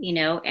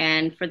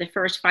 and for the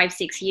first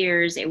 5-6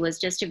 years, it was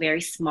just a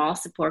very small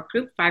support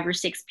group. 5 or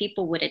 6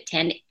 people would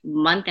attend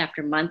month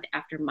after month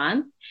after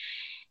month.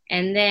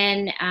 And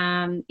then,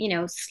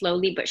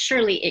 slowly but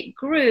surely it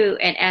grew.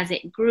 And as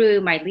it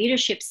grew, my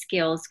leadership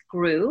skills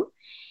grew.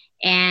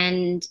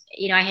 And,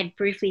 I had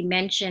briefly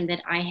mentioned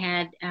that I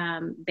had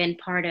been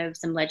part of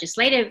some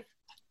legislative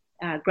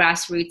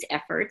grassroots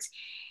efforts.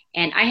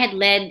 And I had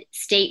led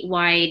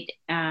statewide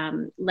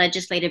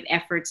legislative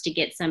efforts to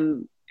get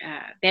some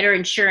better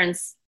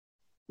insurance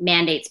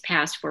mandates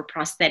passed for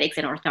prosthetics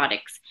and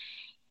orthotics.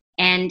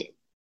 And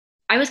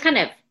I was kind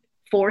of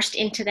forced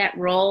into that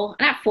role.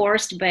 Not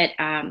forced, but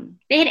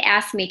they had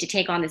asked me to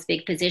take on this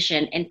big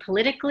position. And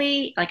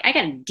politically, like, I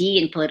got a D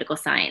in political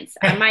science.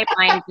 On my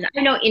mind, I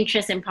have no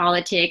interest in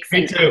politics.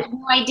 And I have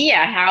no idea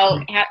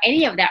how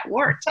any of that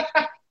worked.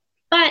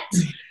 But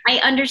I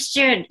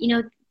understood,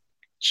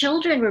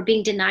 children were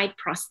being denied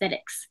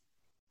prosthetics.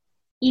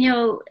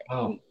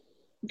 Wow.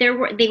 They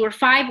were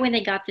 5 when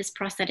they got this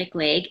prosthetic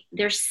leg.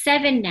 They're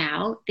 7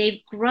 now.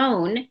 They've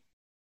grown,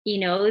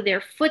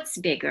 their foot's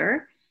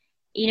bigger,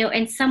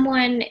 and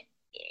someone,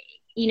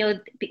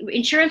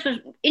 insurance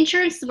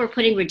were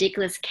putting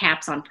ridiculous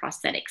caps on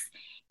prosthetics.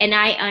 And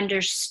I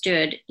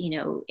understood,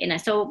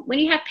 so when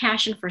you have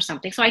passion for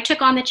something, so I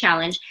took on the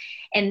challenge,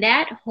 and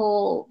that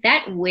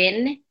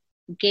win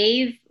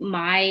gave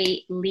my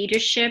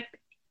leadership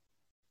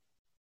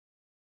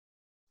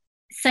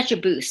such a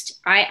boost.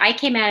 I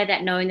came out of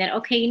that knowing that,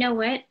 okay, you know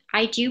what?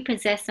 I do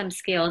possess some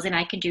skills and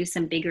I can do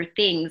some bigger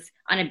things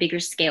on a bigger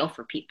scale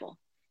for people.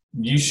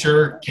 You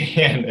sure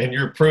can, and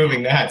you're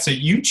proving that. So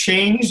you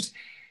changed,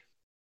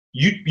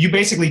 you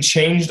basically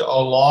changed a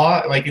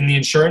law, like in the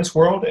insurance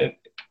world?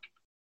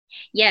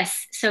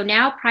 Yes. So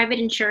now private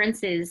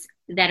insurances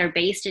that are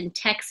based in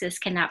Texas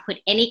cannot put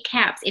any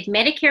caps. If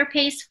Medicare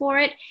pays for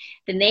it,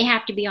 then they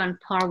have to be on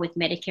par with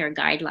Medicare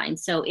guidelines.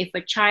 So if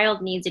a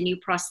child needs a new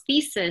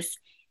prosthesis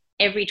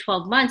every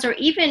 12 months, or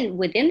even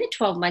within the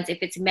 12 months, if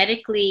it's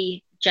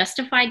medically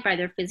justified by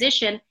their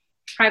physician,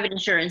 private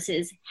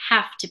insurances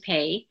have to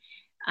pay.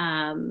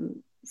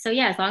 So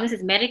yeah, as long as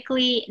it's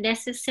medically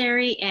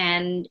necessary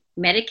and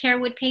Medicare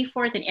would pay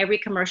for it, then every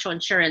commercial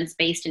insurance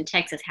based in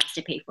Texas has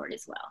to pay for it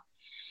as well.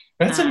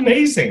 That's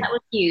amazing. That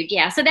was huge.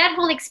 Yeah. So that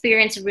whole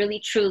experience really,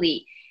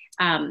 truly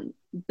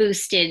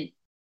boosted,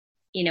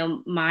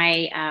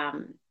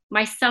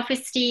 my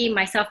self-esteem,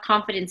 my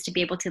self-confidence to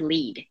be able to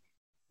lead.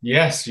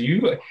 Yes,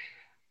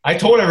 I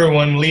told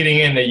everyone leading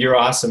in that you're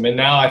awesome. And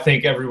now I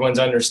think everyone's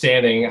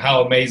understanding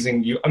how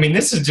amazing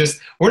this is just,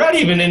 we're not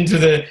even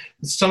into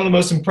some of the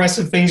most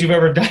impressive things you've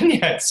ever done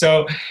yet.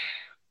 So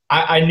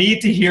I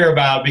need to hear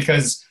about,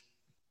 because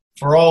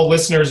for all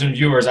listeners and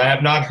viewers, I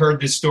have not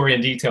heard this story in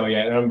detail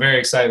yet. And I'm very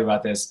excited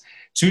about this.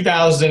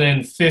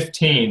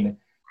 2015,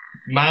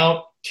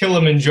 Mount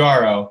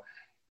Kilimanjaro.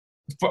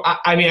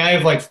 I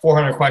have like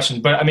 400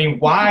 questions, but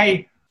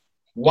why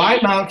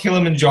Mount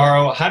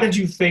Kilimanjaro? How did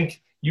you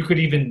think you could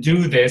even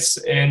do this?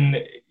 And,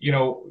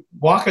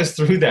 walk us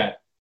through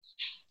that.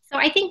 So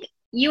I think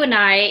you and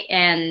I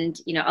and,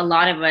 a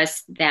lot of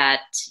us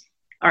that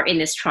are in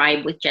this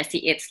tribe with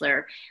Jesse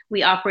Itzler,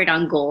 we operate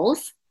on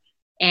goals.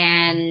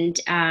 And,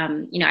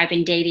 I've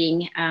been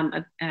dating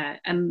a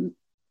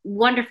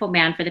wonderful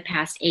man for the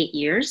past 8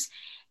 years,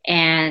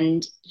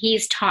 and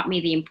he's taught me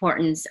the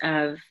importance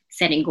of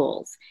setting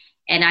goals.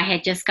 And I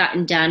had just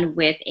gotten done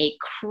with a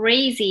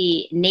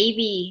crazy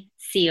Navy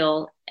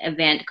SEAL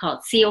event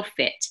called SEAL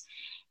Fit,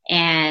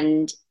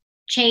 and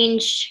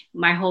changed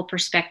my whole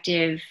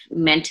perspective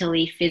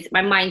mentally.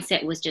 My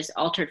mindset was just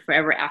altered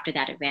forever after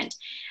that event.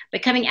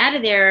 But coming out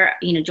of there,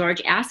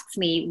 George asks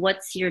me,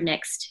 what's your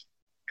next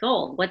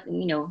goal?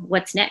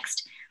 What's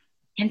next?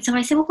 And so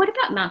I said, well, what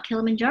about Mount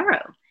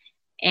Kilimanjaro?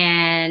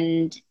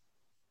 And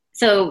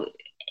so,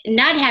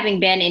 not having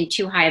been in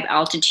too high of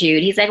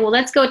altitude, he's like, well,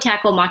 let's go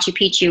tackle Machu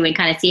Picchu and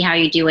kind of see how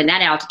you do in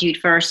that altitude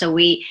first. So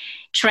we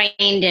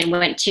trained and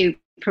went to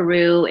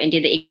Peru and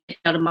did the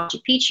Machu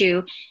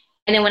Picchu.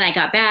 And then when I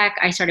got back,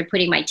 I started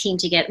putting my team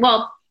together.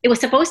 Well, it was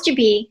supposed to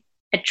be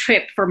a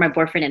trip for my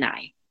boyfriend and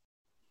I.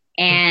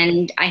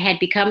 And I had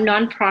become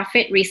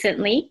nonprofit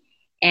recently.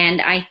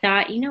 And I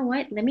thought, you know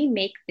what, let me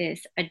make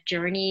this a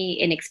journey,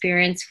 an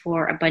experience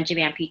for a bunch of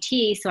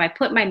amputees. So I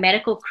put my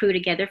medical crew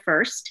together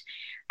first.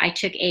 I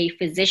took a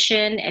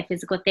physician, a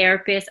physical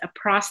therapist, a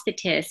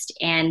prosthetist,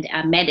 and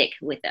a medic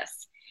with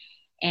us.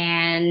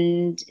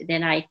 And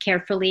then I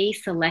carefully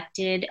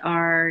selected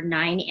our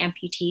 9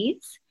 amputees.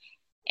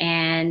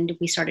 And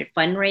we started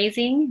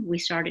fundraising, we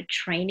started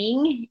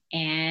training,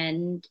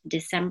 and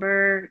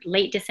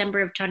late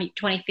December of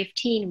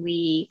 2015,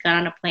 we got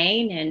on a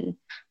plane and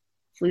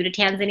flew to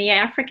Tanzania,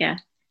 Africa.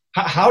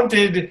 How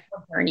did,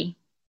 Journey.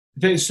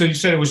 so you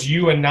said it was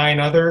you and 9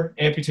 other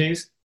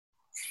amputees?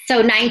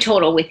 So 9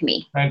 total with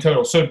me. 9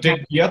 total. So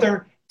did the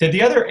other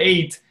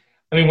 8,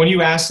 I mean, when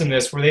you asked them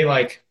this, were they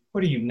like,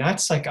 what are you,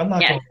 nuts? Like, I'm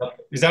not going up.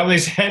 Is that what they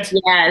said?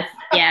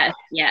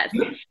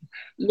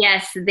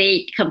 Yes,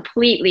 they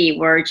completely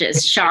were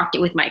just shocked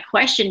with my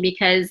question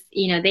because,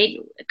 a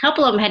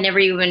couple of them had never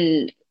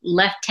even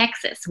left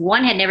Texas.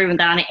 One had never even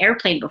got on an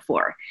airplane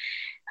before.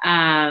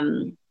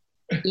 And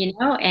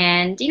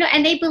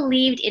they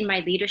believed in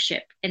my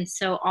leadership. And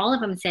so all of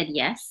them said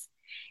yes.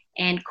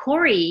 And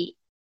Corey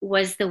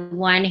was the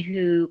one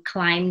who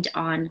climbed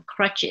on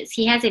crutches.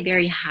 He has a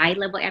very high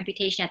level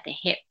amputation at the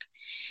hip.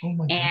 Oh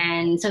my God.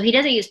 And so he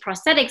doesn't use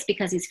prosthetics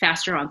because he's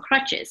faster on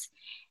crutches.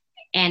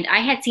 And I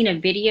had seen a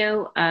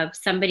video of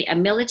a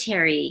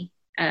military,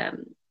 a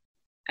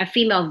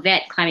female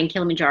vet climbing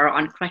Kilimanjaro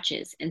on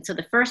crutches. And so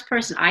the first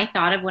person I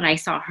thought of when I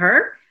saw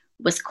her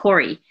was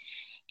Corey.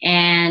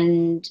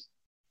 And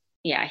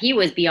yeah, he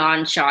was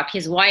beyond shocked.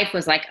 His wife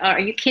was like, "Oh, are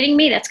you kidding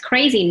me? That's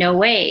crazy. No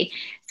way."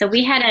 So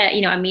we had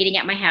a meeting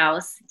at my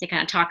house to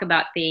kind of talk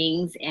about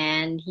things,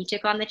 and he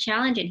took on the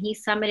challenge and he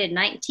summited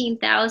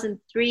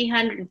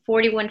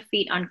 19,341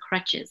 feet on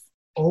crutches.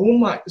 Oh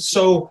my,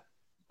 so,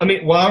 I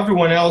mean, while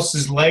everyone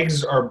else's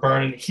legs are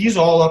burning, he's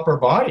all upper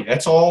body.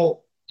 That's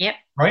all. Yep.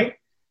 Right?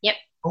 Yep.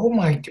 Oh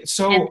my,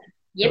 so.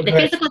 Yep, the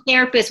physical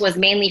therapist was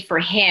mainly for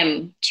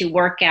him to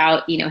work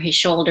out, his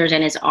shoulders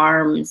and his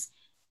arms.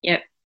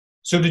 Yep.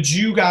 So did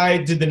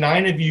the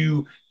 9 of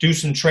you do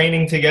some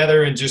training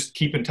together and just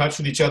keep in touch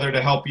with each other to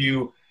help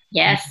you?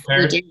 Yes,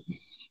 we did.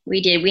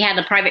 We did. We had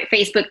a private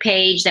Facebook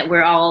page that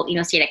we're all,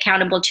 stayed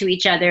accountable to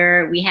each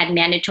other. We had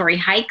mandatory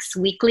hikes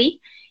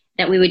weekly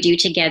that we would do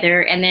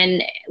together. And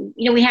then,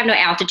 we have no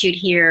altitude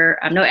here,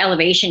 no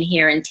elevation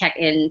here in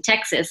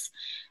Texas.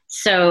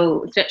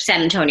 So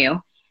San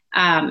Antonio.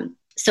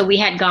 So we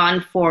had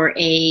gone for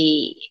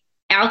a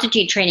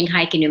altitude training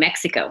hike in New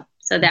Mexico.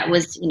 So that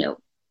was,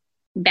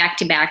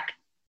 back-to-back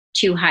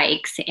 2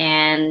 hikes,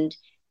 and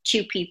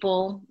 2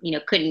 people,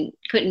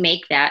 couldn't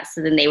make that.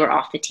 So then they were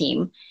off the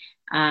team.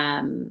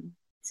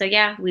 So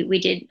yeah, we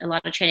did a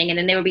lot of training. And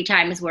then there would be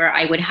times where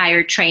I would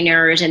hire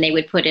trainers and they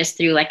would put us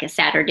through like a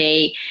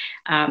Saturday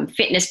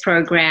fitness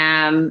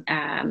program.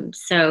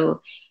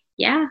 So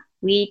yeah,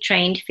 we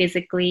trained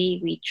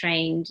physically, we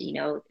trained,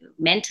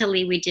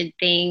 mentally, we did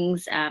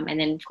things. And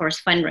then of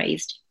course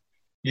fundraised.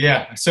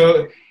 Yeah.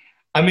 So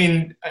I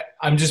mean,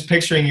 I'm just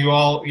picturing you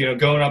all,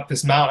 going up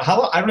this mountain.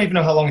 I don't even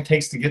know how long it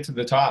takes to get to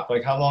the top.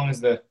 Like, how long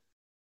is the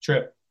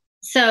trip?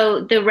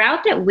 So the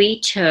route that we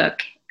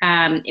took,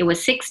 it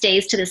was 6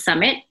 days to the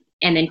summit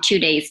and then 2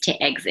 days to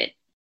exit.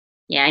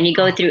 Yeah, and you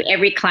go through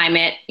every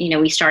climate.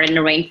 We started in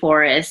the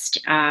rainforest.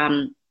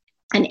 And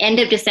end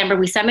of December,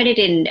 we summited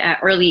in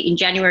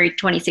January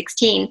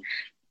 2016,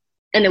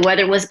 and the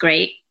weather was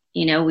great.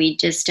 We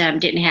just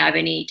didn't have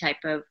any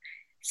type of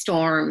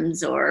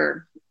storms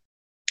or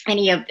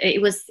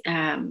it was,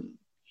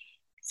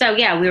 so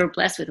yeah, we were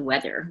blessed with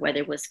weather.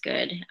 Weather was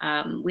good.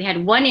 We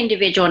had one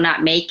individual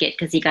not make it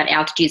because he got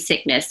altitude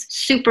sickness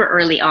super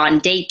early on.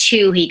 Day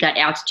 2, he got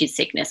altitude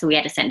sickness, so we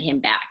had to send him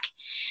back.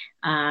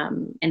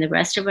 And the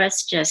rest of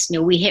us just,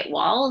 we hit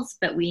walls,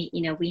 but we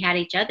had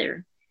each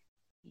other.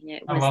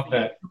 It was I love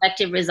that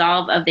collective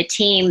resolve of the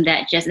team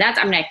I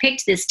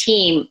picked this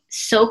team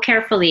so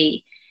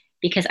carefully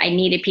because I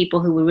needed people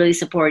who would really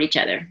support each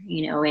other,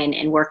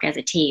 and work as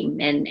a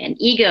team. And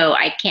ego,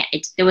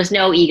 there was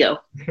no ego.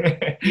 No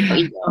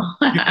ego.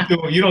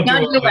 You don't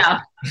do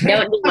well.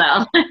 Don't do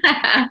well.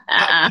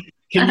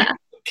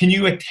 Can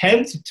you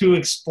attempt to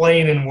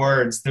explain in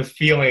words the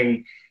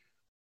feeling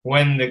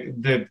when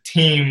the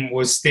team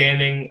was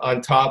standing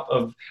on top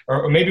of,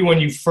 or maybe when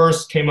you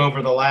first came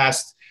over the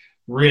last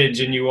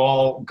ridge and you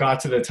all got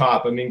to the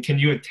top? I mean, can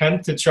you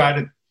attempt to try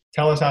to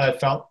tell us how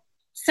that felt?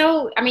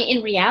 So, I mean,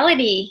 in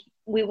reality,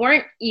 we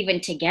weren't even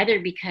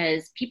together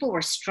because people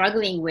were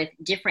struggling with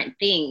different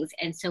things.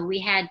 And so we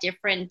had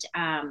different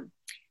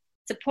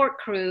support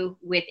crew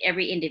with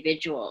every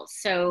individual.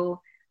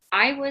 So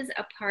I was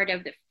a part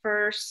of the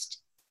first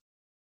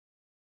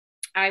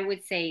 8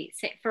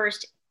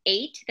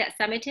 that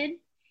summited.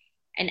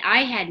 And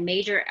I had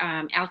major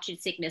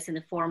altitude sickness in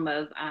the form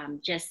of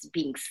just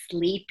being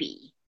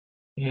sleepy.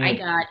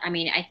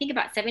 I think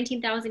about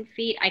 17,000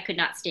 feet, I could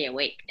not stay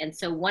awake. And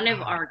so one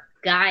of our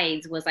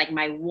guides was like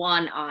my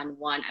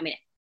one-on-one. I mean,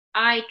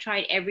 I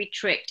tried every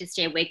trick to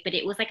stay awake, but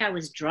it was like I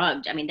was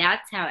drugged. I mean,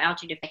 that's how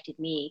altitude affected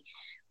me.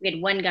 We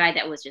had one guy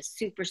that was just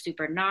super,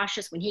 super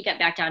nauseous. When he got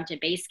back down to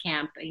base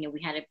camp,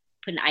 we had to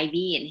put an IV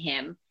in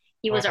him.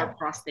 He was our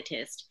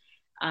prosthetist.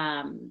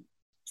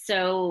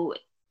 So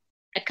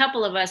a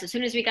couple of us, as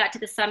soon as we got to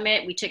the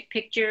summit, we took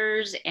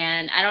pictures,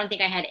 and I don't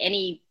think I had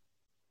any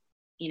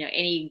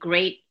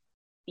great,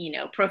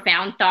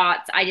 profound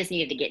thoughts. I just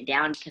needed to get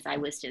down because I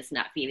was just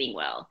not feeling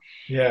well.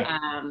 Yeah.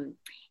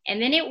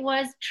 And then it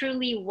was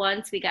truly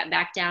once we got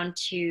back down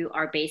to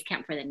our base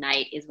camp for the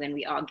night is when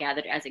we all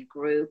gathered as a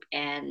group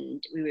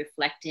and we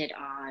reflected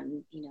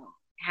on,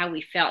 how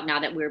we felt now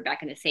that we were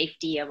back in the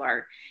safety of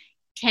our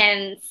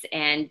tents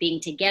and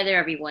being together,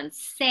 everyone's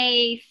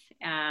safe.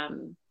 A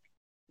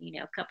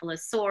couple of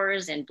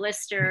sores and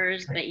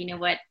blisters, but you know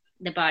what?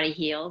 The body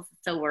heals.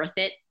 So worth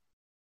it.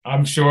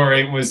 I'm sure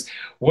it was.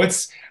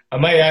 I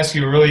might ask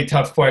you a really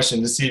tough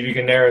question to see if you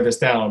can narrow this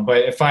down. But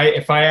if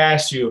I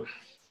asked you,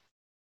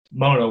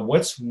 Mona,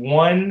 what's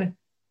one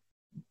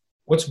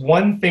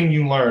thing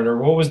you learned, or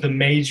what was the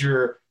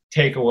major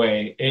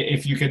takeaway?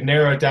 If you could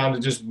narrow it down to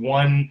just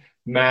one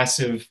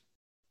massive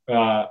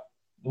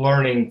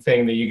learning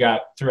thing that you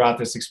got throughout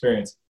this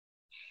experience.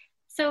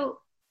 So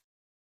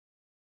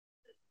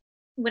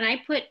when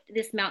I put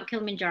this Mount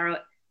Kilimanjaro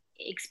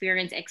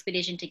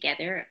expedition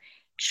together,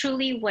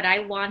 truly what I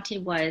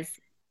wanted was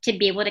to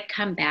be able to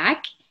come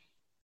back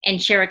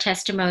and share a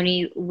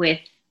testimony with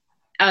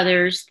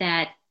others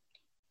that,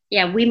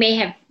 yeah, we may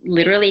have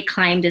literally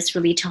climbed this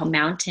really tall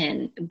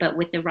mountain, but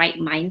with the right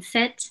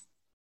mindset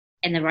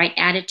and the right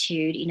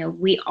attitude,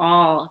 we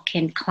all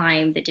can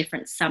climb the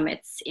different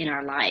summits in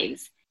our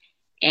lives.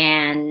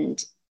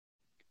 And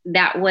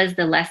that was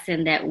the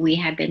lesson that we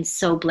have been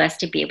so blessed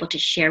to be able to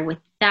share with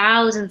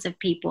thousands of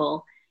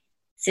people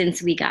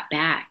since we got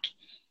back.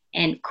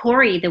 And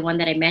Corey, the one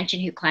that I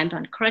mentioned who climbed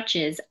on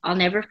crutches, I'll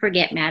never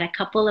forget, Matt, a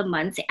couple of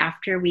months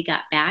after we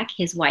got back,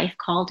 his wife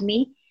called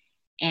me,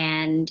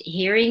 and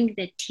hearing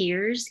the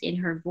tears in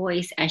her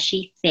voice as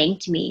she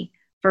thanked me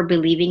for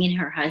believing in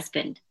her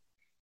husband.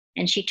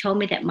 And she told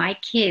me that my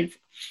kids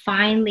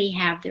finally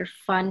have their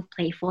fun,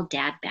 playful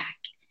dad back.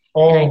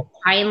 Oh. And I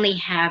finally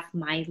have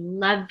my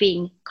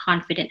loving,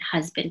 confident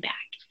husband back.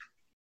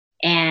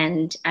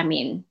 And I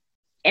mean,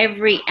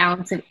 every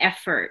ounce of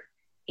effort,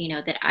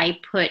 that I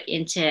put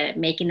into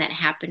making that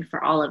happen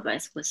for all of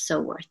us was so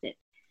worth it.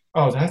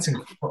 Oh, that's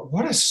incredible.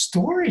 What a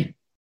story.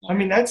 I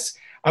mean,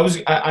 I was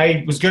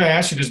going to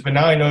ask you this, but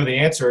now I know the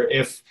answer.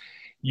 If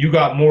you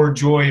got more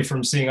joy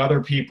from seeing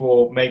other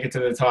people make it to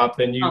the top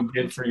than you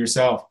did for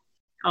yourself.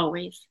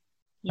 Always.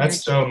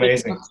 That's so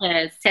amazing.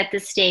 To set the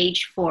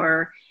stage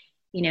for,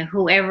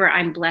 whoever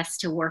I'm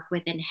blessed to work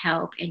with and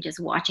help, and just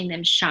watching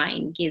them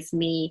shine gives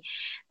me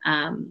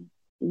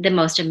the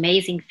most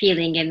amazing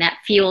feeling. And that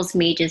fuels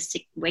me just to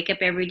wake up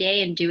every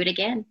day and do it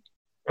again.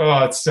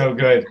 Oh, it's so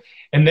good.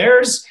 And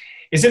is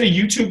it a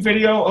YouTube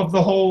video of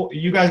the whole,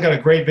 you guys got a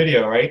great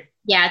video, right?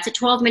 Yeah, it's a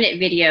 12-minute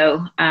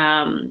video.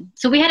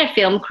 So we had a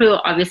film crew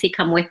obviously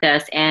come with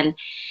us, and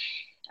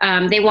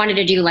they wanted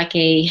to do like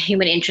a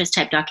human interest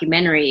type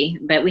documentary,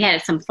 but we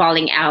had some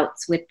falling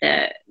outs with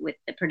the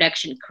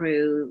production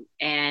crew.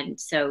 And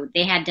so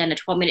they had done a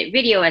 12-minute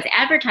video as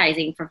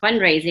advertising for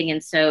fundraising.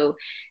 And so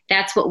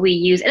that's what we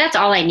use. And that's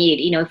all I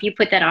need. If you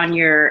put that on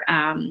your,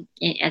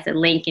 as a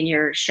link in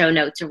your show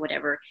notes or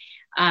whatever,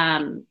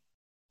 that's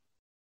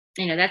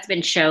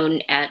been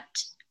shown at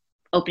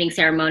opening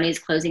ceremonies,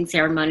 closing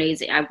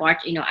ceremonies. I watch,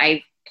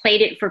 I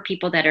played it for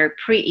people that are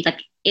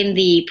in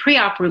the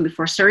pre-op room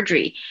before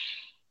surgery.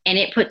 And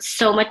it puts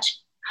so much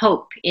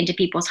hope into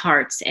people's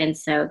hearts. And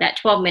so that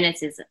 12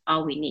 minutes is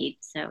all we need.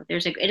 So and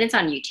it's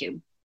on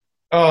YouTube.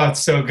 Oh, it's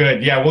so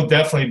good. Yeah, we'll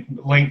definitely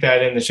link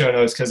that in the show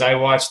notes, because I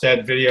watched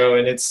that video,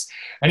 and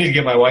I need to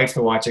get my wife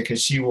to watch it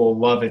because she will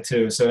love it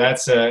too. So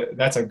that's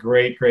a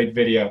great, great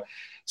video.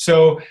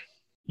 So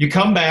you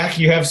come back,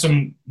 you have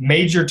some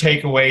major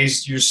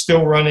takeaways. You're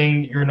still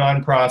running your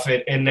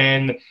nonprofit. And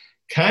then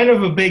kind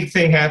of a big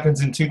thing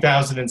happens in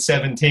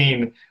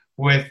 2017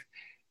 with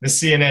the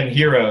CNN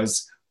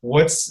Heroes.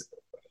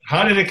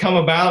 How did it come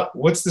about?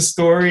 What's the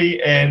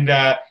story? And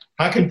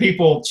how can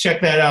people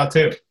check that out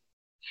too?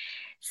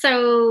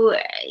 So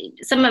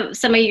some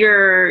of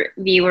your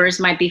viewers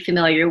might be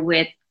familiar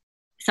with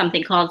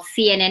something called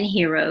CNN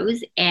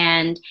Heroes,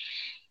 and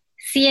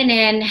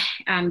CNN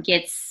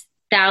gets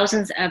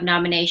thousands of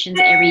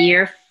nominations every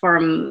year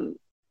from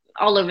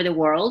all over the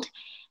world.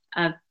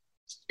 I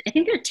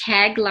think their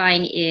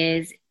tagline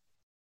is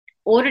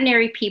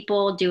ordinary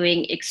people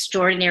doing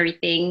extraordinary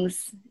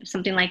things,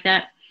 something like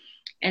that.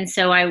 And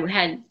so I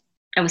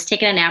was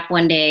taking a nap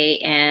one day,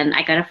 and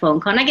I got a phone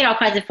call, and I get all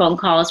kinds of phone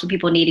calls from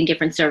people needing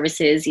different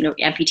services,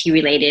 amputee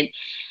related.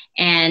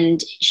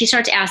 And she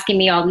starts asking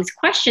me all these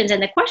questions,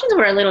 and the questions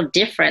were a little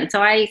different.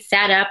 So I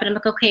sat up and I'm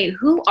like, okay,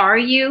 who are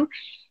you?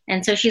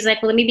 And so she's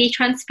like, well, let me be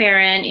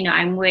transparent.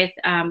 I'm with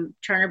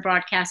Turner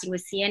Broadcasting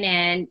with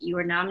CNN. You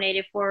were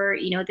nominated for,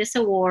 this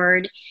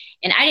award.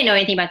 And I didn't know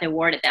anything about the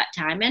award at that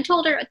time. And I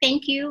told her,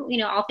 thank you.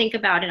 I'll think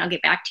about it. I'll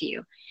get back to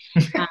you.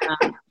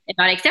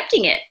 About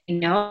accepting it,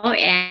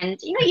 and,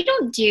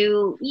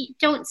 you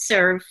don't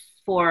serve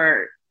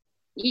for,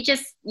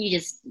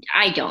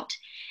 I don't.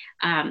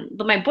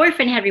 But my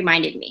boyfriend had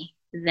reminded me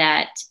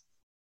that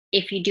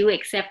if you do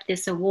accept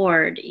this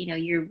award,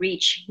 your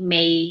reach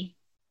may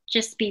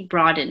just be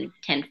broadened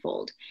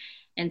tenfold.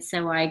 And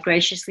so I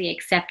graciously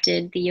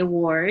accepted the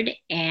award,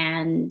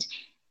 and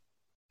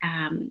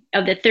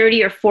of the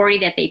 30 or 40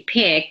 that they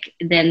pick,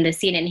 then the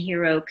CNN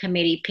Hero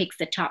Committee picks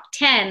the top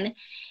 10.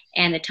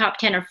 And the top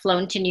 10 are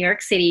flown to New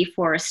York City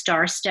for a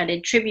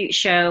star-studded tribute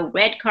show,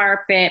 red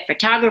carpet,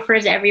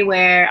 photographers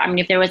everywhere. I mean,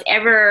 if there was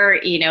ever,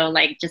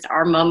 like just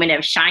our moment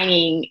of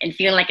shining and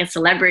feeling like a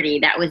celebrity,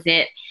 that was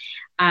it.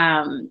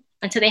 And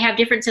so they have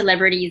different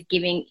celebrities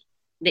giving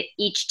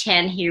each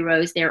 10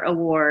 heroes their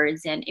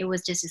awards. And it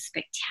was just a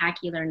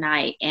spectacular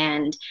night.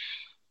 And,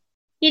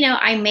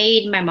 I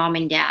made my mom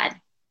and dad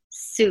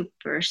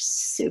super,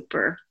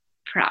 super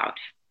proud.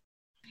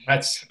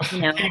 That's, I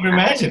can't even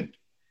imagine.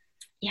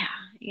 Yeah,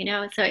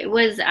 so it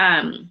was,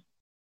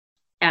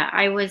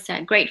 I was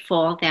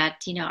grateful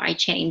that, I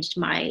changed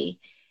my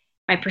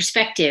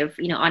perspective,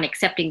 on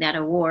accepting that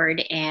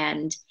award.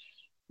 And,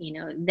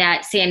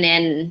 that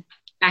CNN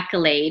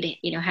accolade,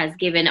 has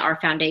given our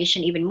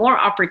foundation even more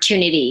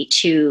opportunity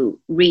to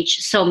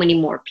reach so many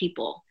more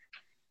people,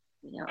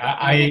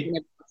 I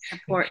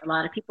support a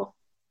lot of people.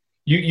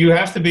 You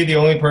have to be the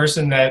only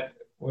person that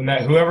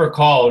whoever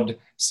called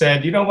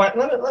said, you know what,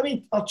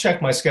 I'll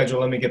check my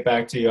schedule. Let me get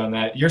back to you on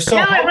that. You're so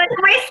No, it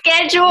wasn't my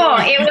schedule.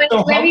 It was,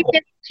 so let me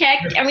just check.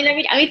 I mean, let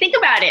me think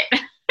about it.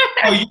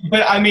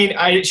 But I mean,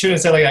 I shouldn't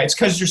have said like that. It's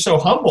because you're so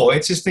humble.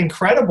 It's just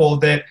incredible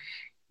that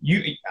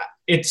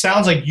it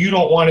sounds like you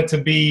don't want it to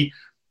be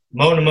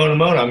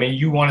Mona. I mean,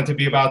 you want it to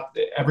be about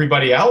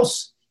everybody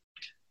else.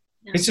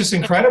 No. It's just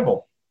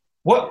incredible.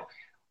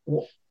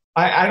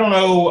 I don't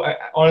know.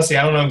 Honestly,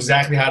 I don't know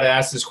exactly how to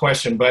ask this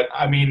question, but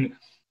I mean,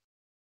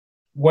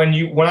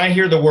 when I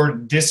hear the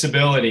word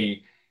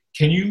disability,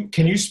 can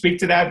you speak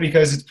to that?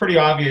 Because it's pretty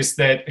obvious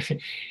that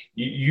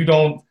you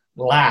don't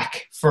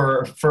lack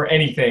for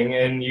anything,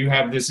 and you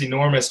have this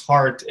enormous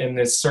heart and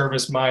this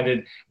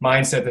service-minded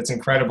mindset that's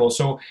incredible.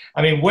 So,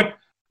 I mean, what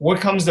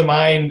comes to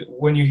mind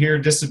when you hear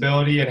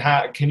disability, and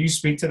how can you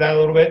speak to that a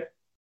little bit?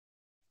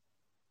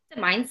 The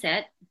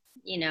mindset.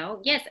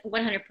 Yes,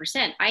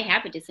 100%. I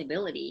have a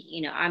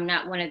disability. I'm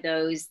not one of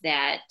those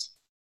that,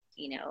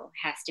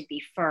 has to be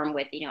firm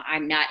with,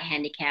 I'm not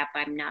handicapped.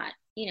 I'm not,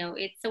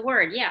 it's a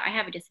word. Yeah, I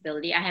have a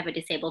disability. I have a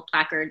disabled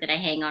placard that I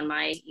hang on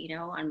my,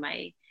 on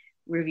my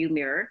rearview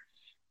mirror.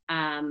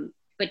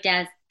 But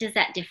does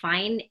that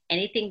define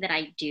anything that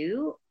I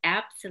do?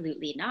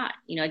 Absolutely not.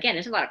 Again,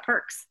 there's a lot of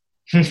perks.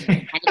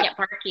 Handicap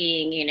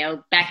parking,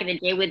 back in the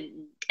day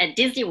at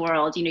Disney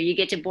World, you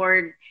get to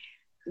board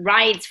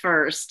rides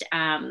first.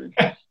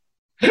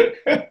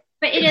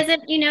 But it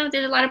doesn't,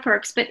 there's a lot of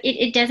perks, but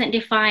it doesn't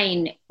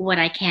define what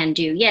I can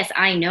do. Yes,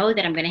 I know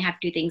that I'm going to have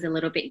to do things a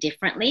little bit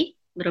differently,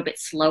 a little bit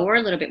slower,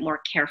 a little bit more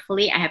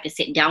carefully. I have to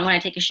sit down when I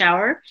take a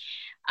shower.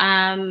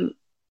 It's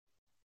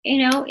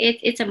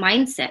a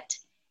mindset.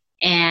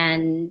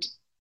 And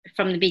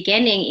from the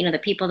beginning, the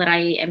people that I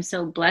am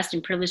so blessed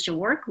and privileged to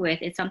work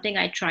with, it's something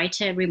I try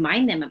to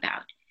remind them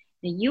about.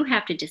 You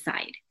have to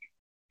decide,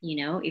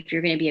 if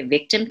you're going to be a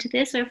victim to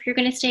this or if you're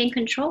going to stay in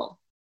control,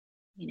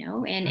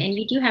 and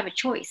you do have a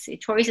choice. A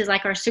choice is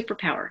like our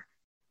superpower,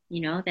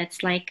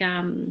 that's like,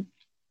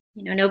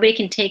 nobody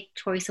can take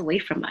choice away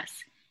from us.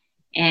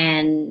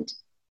 And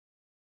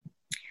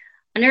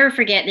I'll never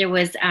forget, there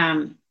was,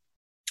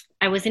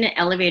 I was in an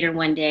elevator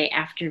one day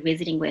after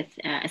visiting with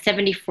a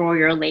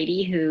 74-year-old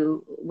lady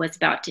who was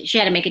she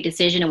had to make a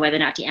decision on whether or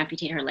not to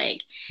amputate her leg.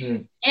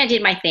 And I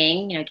did my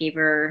thing,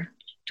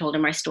 told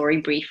her my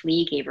story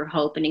briefly, gave her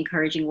hope and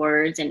encouraging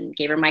words, and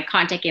gave her my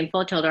contact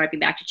info, told her I'd be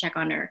back to check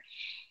on her.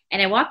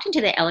 And I walked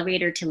into the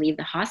elevator to leave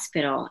the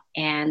hospital,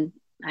 and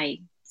I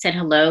said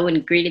hello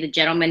and greeted the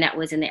gentleman that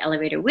was in the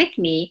elevator with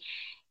me.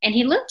 And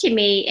he looked at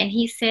me and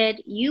he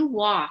said, "You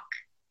walk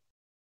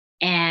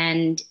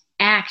and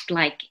act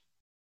like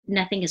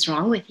nothing is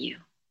wrong with you."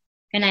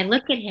 And I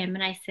looked at him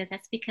and I said,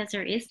 "That's because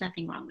there is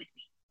nothing wrong with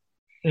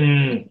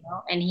me."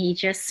 And he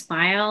just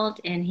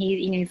smiled, and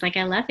he's like,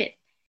 "I love it."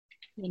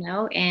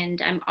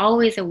 And I'm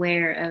always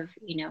aware of,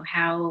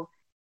 how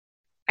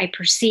I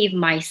perceive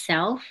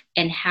myself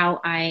and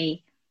how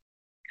I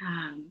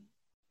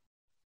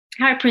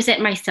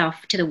present myself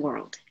to the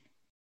world,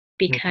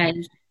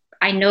 because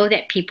I know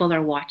that people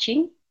are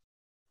watching,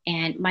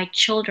 and my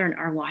children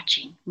are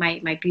watching.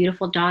 My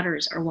beautiful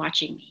daughters are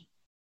watching me,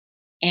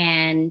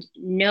 and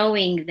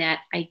knowing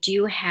that I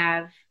do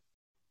have,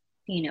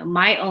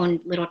 my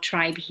own little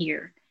tribe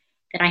here,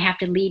 that I have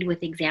to lead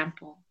with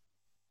example.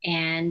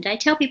 And I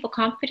tell people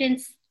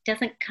confidence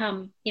doesn't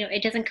come,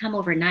 it doesn't come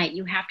overnight.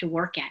 You have to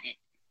work at it.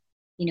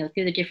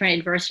 Through the different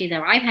adversity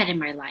that I've had in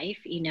my life,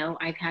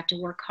 I've had to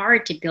work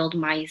hard to build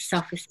my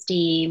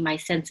self-esteem, my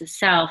sense of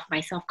self,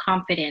 my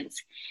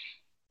self-confidence.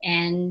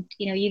 And,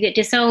 you get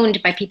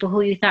disowned by people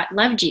who you thought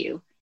loved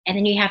you, and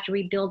then you have to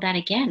rebuild that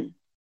again,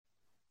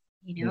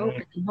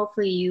 but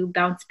hopefully you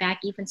bounce back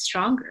even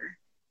stronger,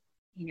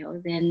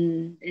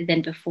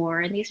 than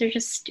before. And these are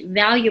just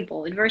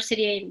valuable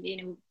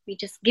adversity. It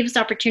just gives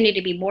us opportunity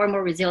to be more and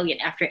more resilient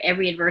after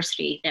every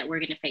adversity that we're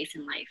going to face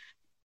in life.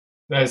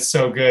 That's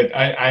so good.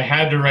 I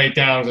had to write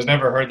down, because I've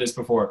never heard this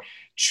before.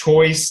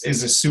 Choice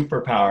is a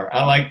superpower.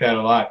 I like that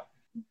a lot.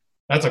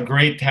 That's a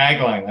great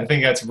tagline. I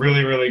think that's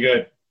really, really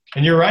good.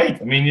 And you're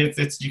right. I mean,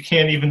 it's you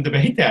can't even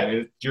debate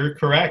that. You're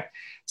correct.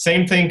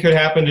 Same thing could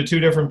happen to two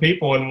different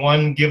people, and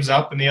one gives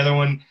up and the other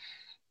one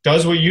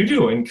does what you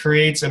do and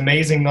creates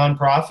amazing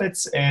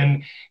nonprofits.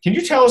 And can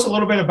you tell us a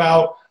little bit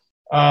about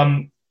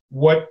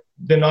what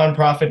the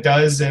nonprofit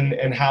does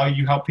and how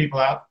you help people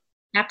out?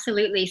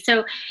 Absolutely.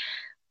 So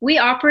we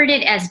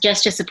operated as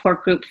just a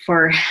support group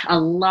for a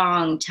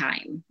long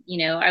time.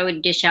 I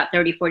would dish out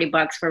 30,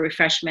 $40 for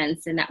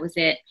refreshments, and that was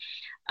it.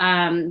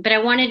 But I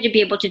wanted to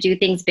be able to do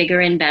things bigger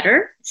and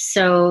better.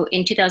 So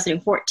in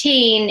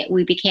 2014,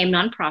 we became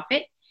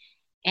nonprofit,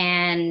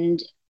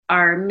 and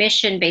our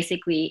mission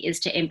basically is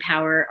to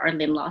empower our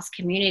limb loss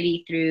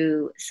community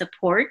through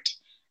support.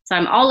 So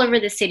I'm all over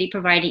the city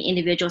providing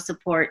individual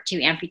support to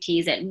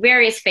amputees at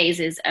various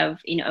phases of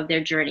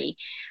their journey.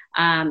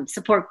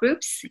 Support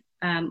groups.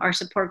 Our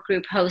support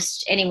group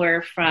hosts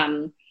anywhere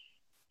from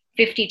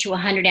 50 to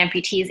 100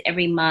 amputees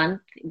every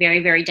month,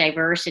 very, very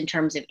diverse in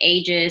terms of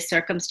ages,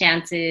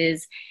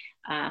 circumstances,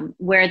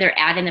 where they're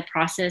at in the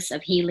process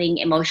of healing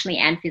emotionally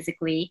and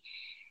physically.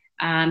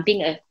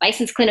 Being a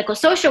licensed clinical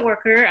social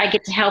worker, I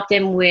get to help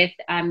them with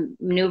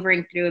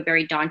maneuvering through a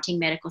very daunting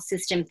medical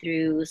system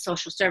through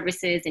social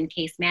services and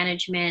case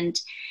management.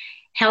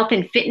 Health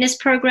and fitness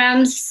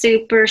programs,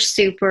 super,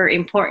 super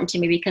important to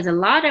me because a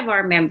lot of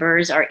our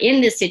members are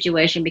in this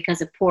situation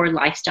because of poor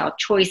lifestyle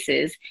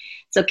choices.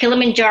 So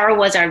Kilimanjaro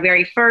was our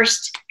very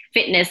first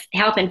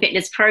health and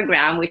fitness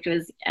program, which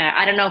was,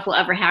 I don't know if we'll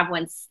ever have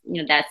one,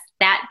 that's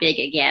that big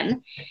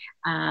again.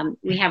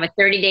 We have a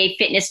 30-day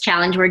fitness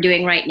challenge we're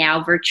doing right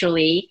now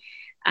virtually.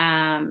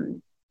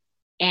 And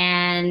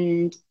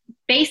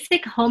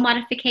basic home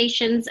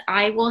modifications,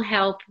 I will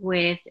help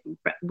with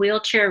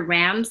wheelchair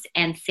ramps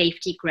and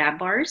safety grab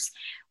bars.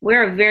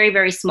 We're a very,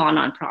 very small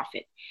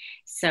nonprofit.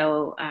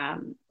 So,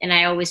 and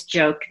I always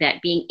joke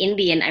that being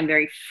Indian, I'm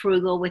very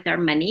frugal with our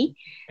money.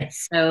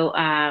 So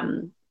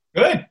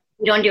good.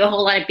 We don't do a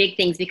whole lot of big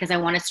things because I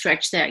want to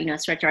stretch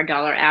our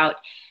dollar out.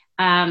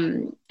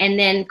 And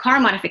then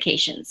car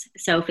modifications.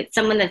 So if it's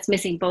someone that's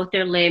missing both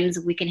their limbs,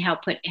 we can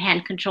help put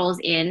hand controls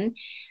in.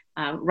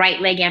 Right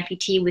leg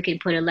amputee, we can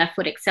put a left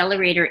foot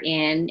accelerator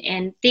in,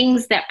 and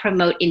things that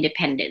promote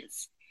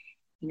independence.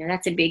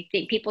 That's a big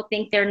thing. People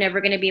think they're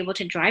never going to be able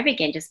to drive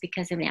again just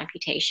because of an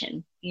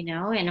amputation, and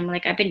I'm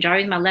like, I've been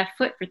driving my left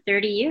foot for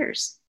 30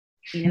 years.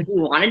 Do you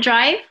want to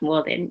drive?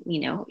 Well, then,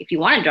 if you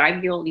want to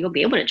drive, you'll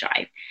be able to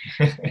drive.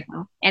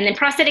 And then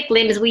prosthetic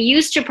limbs, we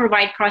used to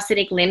provide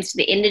prosthetic limbs to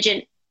the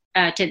indigent,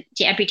 to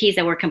amputees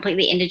that were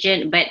completely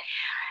indigent. But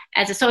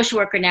as a social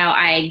worker now,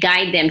 I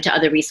guide them to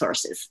other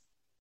resources.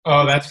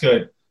 Oh, that's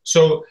good.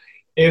 So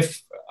do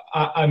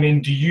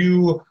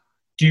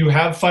you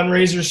have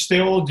fundraisers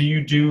still? Do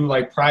you do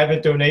like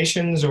private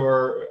donations,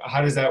 or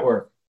how does that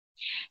work?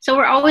 So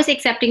we're always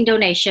accepting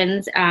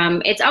donations.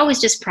 It's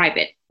always just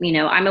private.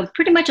 I'm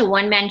pretty much a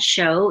one-man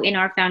show in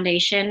our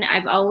foundation.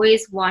 I've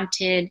always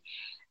wanted,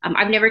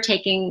 I've never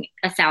taken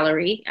a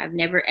salary. I've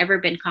never, ever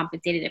been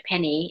compensated a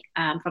penny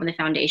from the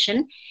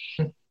foundation.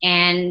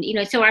 And,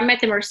 so I'm at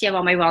the mercy of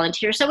all my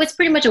volunteers. So it's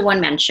pretty much a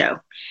one-man show.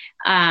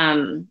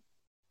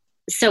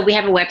 So we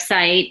have a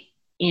website,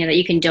 that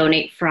you can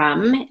donate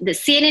from. The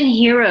CNN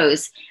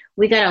Heroes,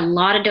 we got a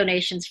lot of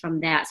donations from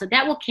that. So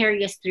that will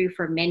carry us through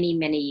for many,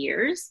 many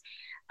years.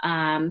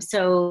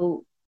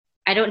 So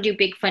I don't do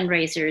big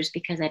fundraisers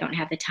because I don't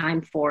have the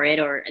time for it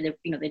or the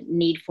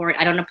need for it.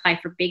 I don't apply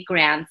for big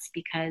grants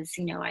because,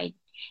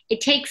 it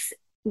takes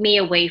me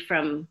away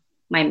from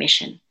my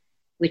mission,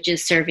 which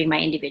is serving my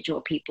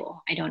individual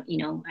people. I don't,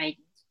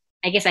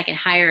 I guess I can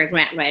hire a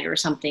grant writer or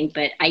something,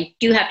 but I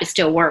do have to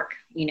still work,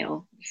 pay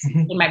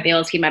my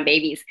bills, feed my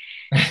babies.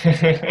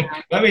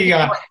 I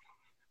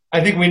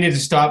think we need to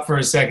stop for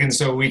a second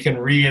so we can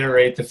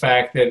reiterate the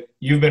fact that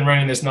you've been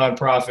running this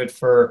nonprofit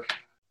for,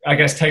 I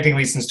guess,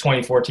 technically since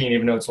 2014,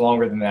 even though it's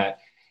longer than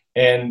that.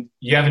 And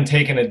you haven't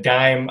taken a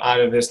dime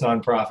out of this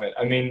nonprofit.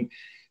 I mean,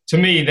 to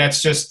me,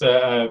 that's just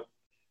a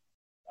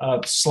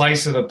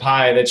slice of the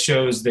pie that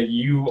shows that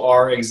you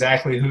are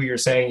exactly who you're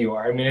saying you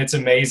are. I mean, it's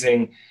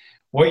amazing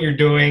what you're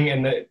doing.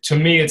 And to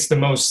me, it's the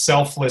most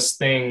selfless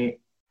thing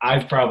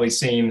I've probably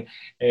seen.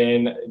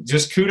 And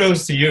just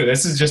kudos to you.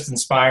 This is just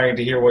inspiring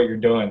to hear what you're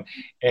doing.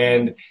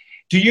 And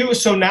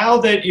so now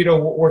that,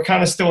 we're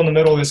kind of still in the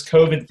middle of this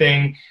COVID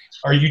thing,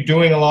 are you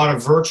doing a lot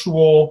of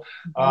virtual?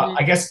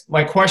 I guess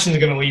my question is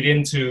going to lead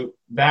into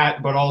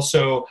that, but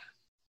also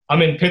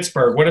I'm in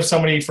Pittsburgh. What if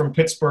somebody from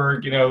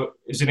Pittsburgh,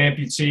 is an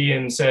amputee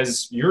and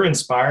says, you're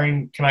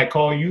inspiring, can I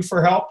call you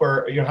for help?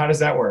 Or, how does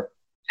that work?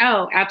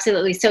 Oh,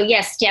 absolutely. So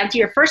yes, to answer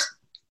your first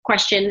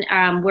question,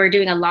 we're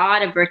doing a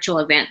lot of virtual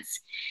events.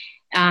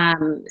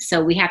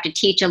 So we've had to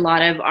teach a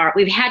lot of our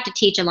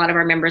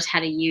members how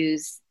to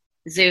use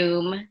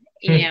Zoom,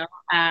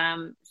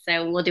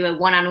 so we'll do a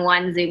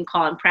one-on-one Zoom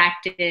call and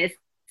practice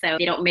so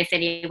they don't miss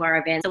any of our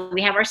events. So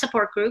we have our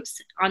support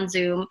groups on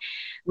Zoom.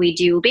 We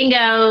do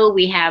bingo.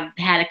 We have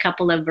had a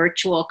couple of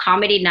virtual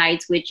comedy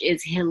nights, which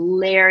is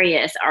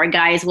hilarious. Our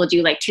guys will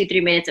do like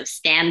 2-3 minutes of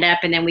stand-up,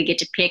 and then we get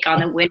to pick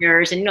on the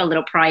winners and,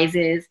 little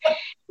prizes.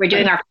 We're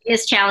doing our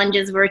fitness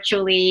challenges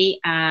virtually.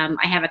 I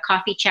have a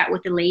coffee chat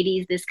with the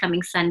ladies this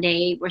coming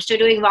Sunday. We're still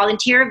doing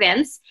volunteer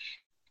events.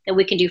 that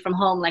we can do from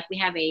home. Like we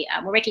have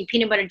we're making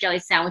peanut butter jelly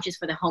sandwiches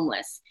for the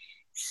homeless.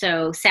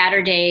 So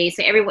Saturday,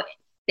 so everyone,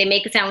 they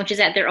make the sandwiches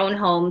at their own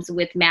homes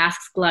with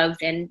masks, gloves,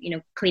 and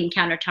clean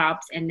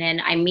countertops. And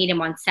then I meet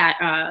them on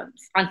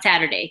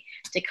Saturday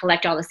to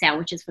collect all the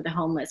sandwiches for the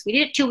homeless. We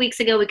did it 2 weeks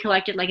ago. We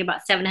collected like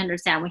about 700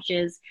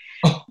 sandwiches.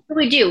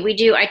 We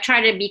do. I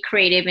try to be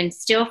creative and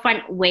still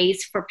find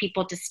ways for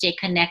people to stay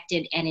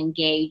connected and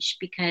engaged,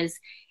 because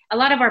a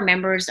lot of our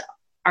members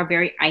are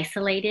very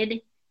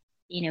isolated.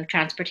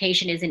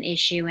 Transportation is an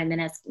issue. And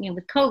then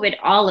with COVID,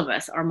 all of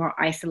us are more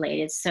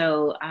isolated.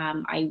 So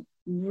I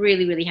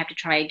really, really have to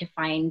try to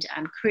find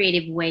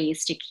creative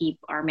ways to keep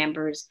our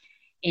members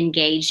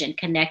engaged and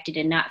connected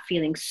and not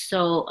feeling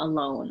so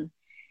alone.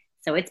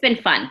 So it's been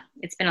fun.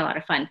 It's been a lot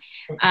of fun.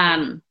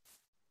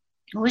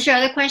 What was your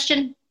other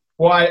question?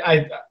 Well,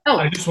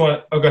 I just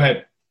want to, go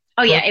ahead.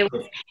 Oh yeah, it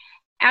was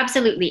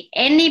absolutely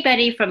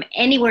anybody from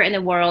anywhere in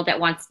the world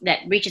that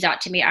reaches out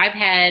to me. I've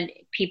had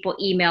people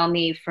email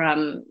me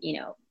from,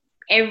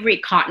 every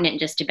continent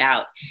just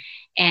about,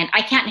 and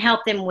I can't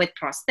help them with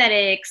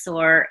prosthetics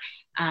or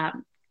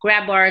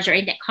grab bars or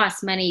anything that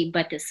costs money,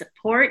 but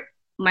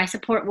my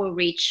support will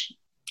reach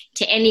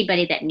to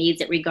anybody that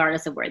needs it,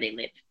 regardless of where they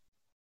live.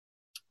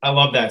 I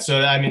love that.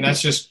 So, I mean,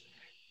 that's just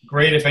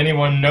great. If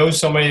anyone knows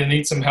somebody that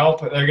needs some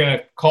help, they're going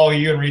to call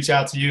you and reach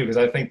out to you, because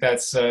I think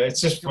that's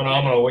it's just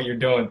phenomenal what you're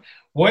doing.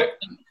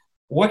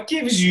 What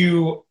gives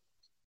you,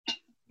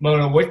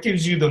 Mona, what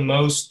gives you the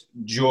most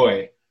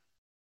joy?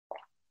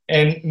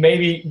 And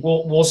maybe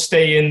we'll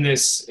stay in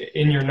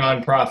your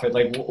nonprofit.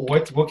 Like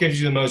what gives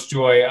you the most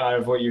joy out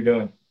of what you're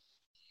doing?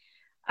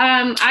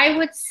 I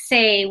would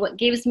say what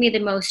gives me the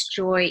most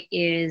joy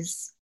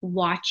is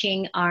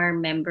watching our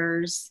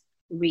members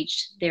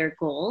reach their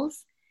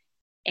goals.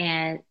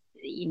 And,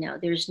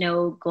 there's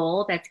no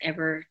goal that's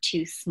ever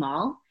too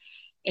small.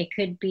 It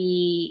could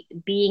be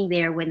being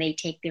there when they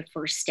take their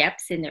first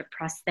steps in their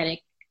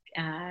prosthetic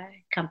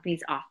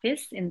company's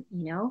office, and,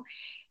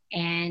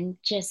 and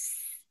just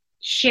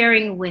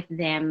sharing with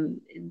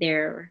them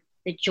the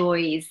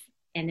joys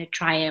and the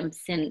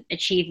triumphs and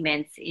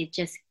achievements. It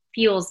just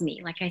fuels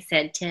me, like I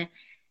said, to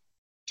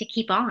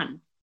keep on,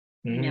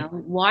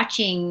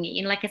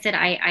 watching, like I said,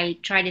 I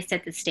try to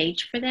set the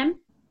stage for them,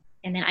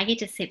 and then I get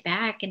to sit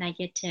back and I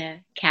get to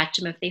catch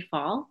them if they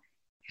fall.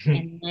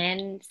 And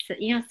then,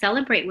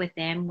 celebrate with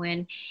them.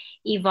 When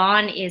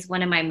Yvonne is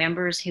one of my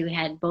members who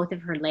had both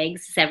of her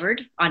legs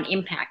severed on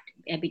impact.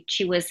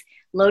 She was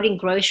loading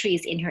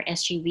groceries in her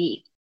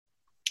SUV,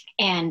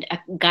 and a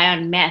guy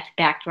on meth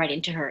backed right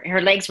into her.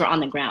 Her legs were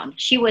on the ground.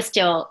 She was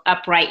still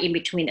upright in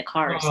between the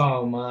cars.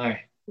 Oh,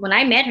 my. When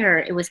I met her,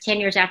 it was 10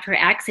 years after her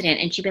accident,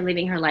 and she'd been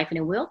living her life in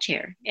a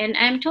wheelchair. And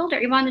I told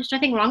her, Yvonne, there's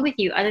nothing wrong with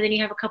you other than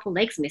you have a couple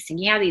legs missing.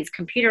 You have these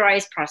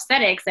computerized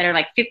prosthetics that are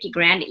like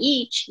 $50,000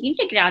 each. You need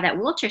to get out of that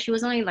wheelchair. She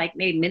was only like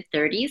maybe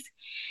mid-30s.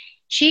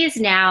 She is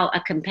now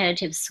a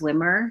competitive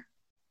swimmer.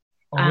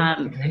 Oh,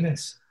 my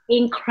goodness.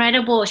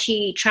 Incredible.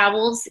 She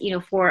travels,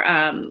 for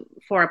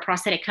a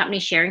prosthetic company,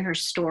 sharing her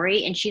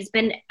story. And she's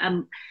been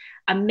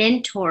a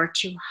mentor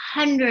to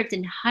hundreds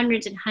and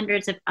hundreds and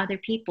hundreds of other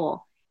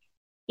people.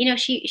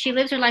 She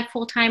lives her life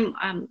full-time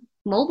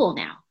mobile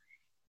now,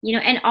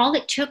 and all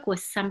it took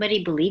was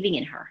somebody believing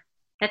in her.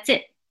 That's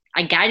it.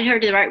 I guided her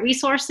to the right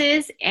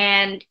resources,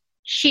 and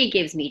she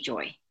gives me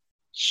joy.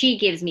 She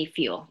gives me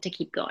fuel to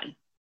keep going.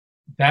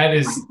 That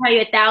is, I can tell you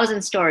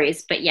 1,000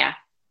 stories, but yeah,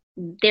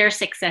 their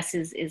success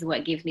is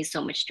what gives me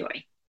so much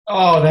joy.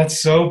 Oh, that's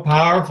so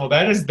powerful.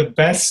 That is the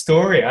best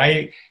story.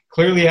 I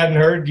clearly hadn't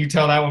heard you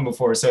tell that one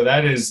before. So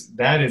that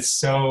is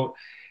so,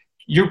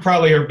 you're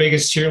probably her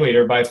biggest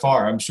cheerleader by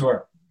far, I'm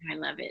sure. I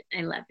love it.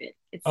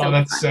 It's so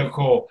that's fun. So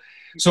cool.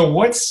 So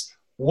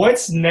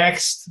what's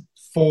next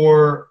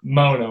for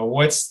Mona?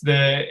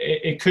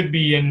 It could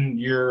be in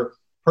your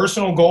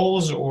personal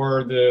goals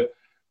or the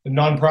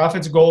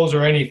nonprofit's goals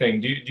or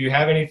anything. Do you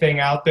have anything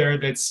out there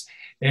that's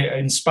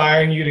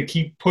inspiring you to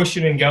keep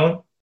pushing and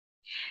going?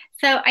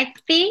 So I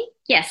think,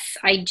 yes,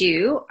 I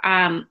do.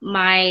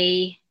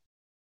 I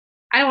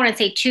don't want to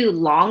say too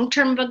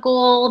long-term of a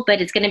goal, but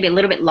it's going to be a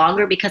little bit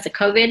longer because of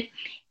COVID,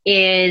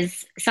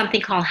 is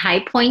something called high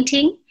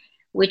pointing,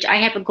 which I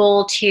have a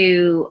goal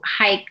to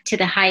hike to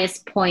the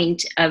highest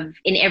point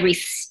in every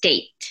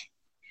state.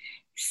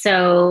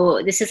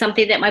 So this is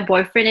something that my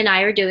boyfriend and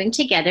I are doing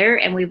together,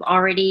 and we've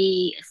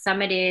already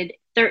summited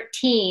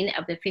 13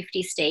 of the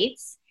 50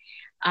 states.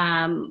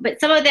 But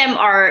some of them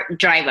are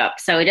drive up,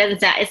 so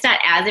it's not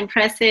as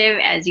impressive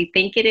as you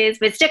think it is,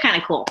 but it's still kind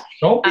of cool.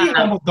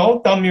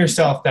 Don't dumb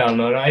yourself down,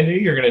 Mona. I knew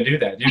you were going to do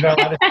that. You're not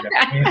allowed to do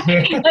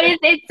that. But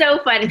it's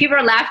so fun. People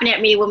are laughing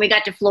at me when we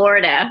got to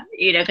Florida,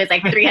 because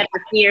like 300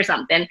 feet or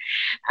something.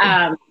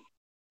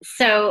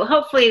 So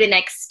hopefully the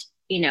next,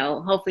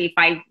 hopefully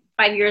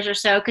five years or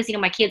so, because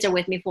my kids are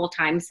with me full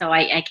time, so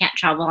I can't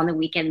travel on the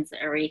weekends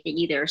or anything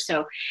either.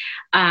 So,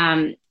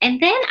 and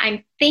then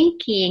I'm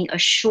thinking a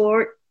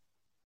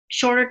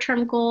shorter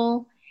term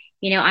goal.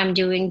 I'm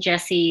doing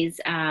Jesse's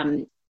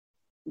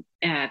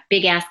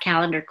Big Ass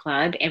Calendar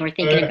Club, and we're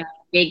thinking about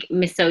big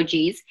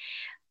Misogy's.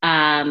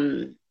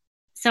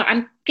 So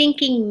I'm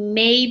thinking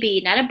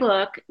maybe not a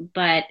book,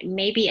 but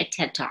maybe a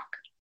TED Talk.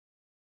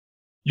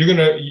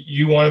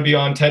 You want to be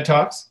on TED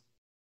Talks?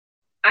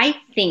 I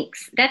think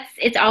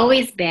it's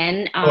always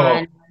been Oh,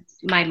 on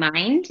my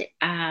mind.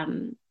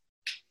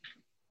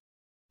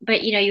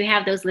 But you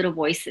have those little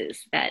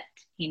voices that,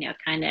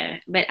 kind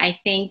of, but I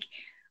think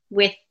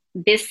with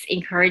this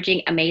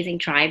encouraging, amazing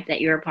tribe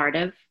that you're a part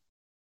of,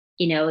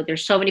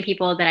 there's so many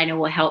people that I know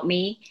will help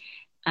me,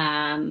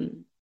 that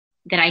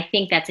I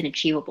think that's an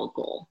achievable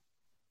goal.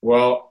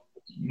 well,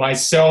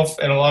 myself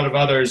and a lot of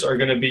others are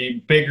going to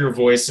be bigger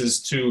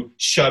voices to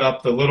shut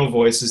up the little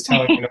voices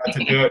telling you not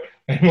to do it.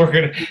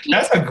 And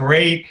that's a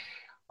great,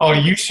 oh,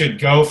 you should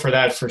go for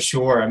that for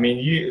sure. I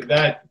mean,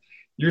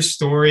 your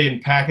story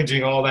and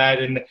packaging all that,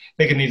 and I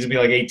think it needs to be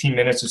like 18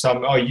 minutes or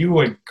something. Oh, you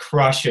would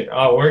crush it.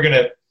 Oh,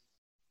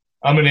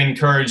 I'm going to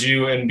encourage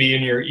you and be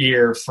in your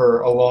ear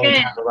for a long Good.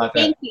 time about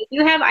that. Thank you.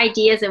 You have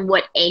ideas of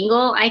what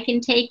angle I can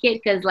take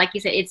it? Because, like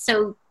you said, it's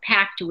so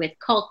packed with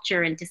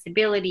culture and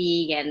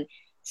disability and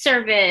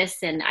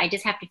service. And I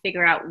just have to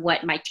figure out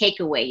what my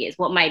takeaway is,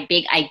 what my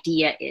big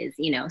idea is.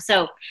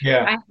 So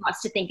Yeah. I have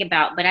lots to think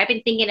about. But I've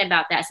been thinking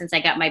about that since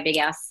I got my big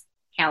ass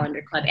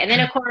calendar club. And then,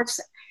 of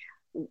course,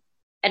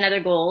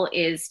 another goal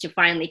is to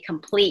finally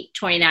complete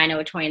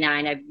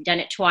 29029. I've done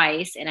it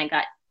twice, and I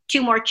got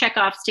 2 more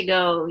checkoffs to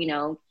go.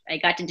 I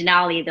got to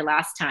Denali the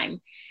last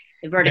time,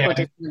 the vertical Yeah.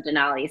 distance of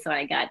Denali. So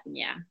I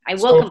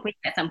will complete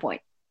it at some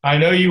point. I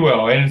know you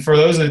will. And for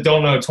those that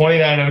don't know,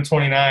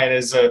 29029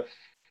 is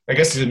I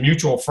guess is a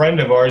mutual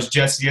friend of ours,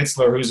 Jesse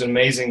Itzler, who's an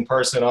amazing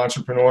person,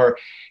 entrepreneur.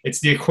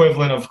 It's the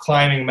equivalent of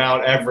climbing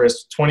Mount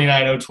Everest.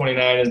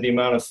 29029 is the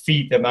amount of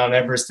feet that Mount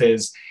Everest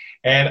is.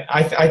 And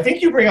I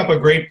think you bring up a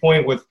great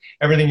point with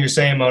everything you're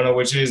saying, Mona,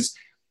 which is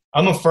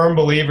I'm a firm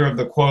believer of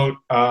the quote,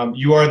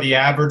 you are the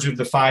average of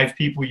the 5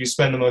 people you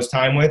spend the most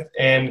time with.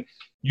 And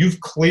you've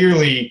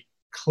clearly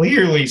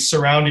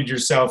surrounded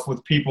yourself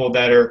with people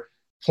that are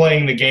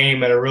playing the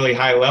game at a really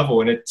high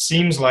level. And it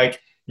seems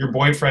like your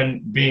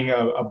boyfriend being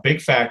a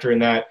big factor in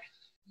that.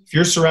 If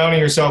you're surrounding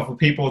yourself with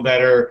people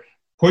that are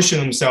pushing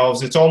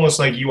themselves, it's almost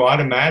like you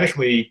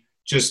automatically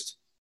just,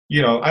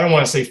 I don't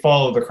want to say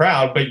follow the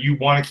crowd, but you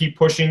want to keep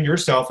pushing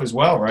yourself as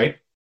well, right?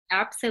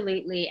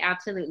 Absolutely.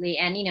 Absolutely.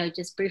 And,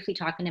 just briefly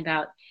talking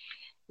about,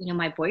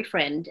 my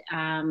boyfriend,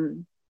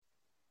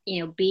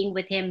 being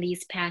with him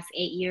these past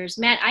 8 years,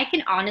 Matt, I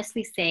can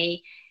honestly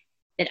say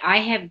that I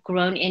have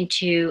grown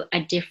into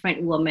a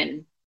different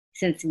woman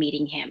since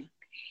meeting him.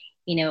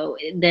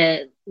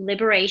 The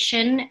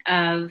liberation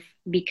of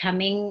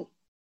becoming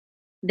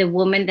the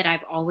woman that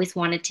I've always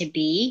wanted to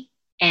be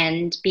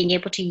and being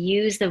able to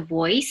use the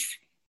voice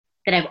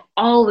that I've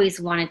always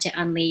wanted to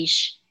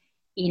unleash.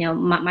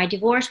 My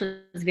divorce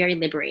was very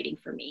liberating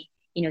for me,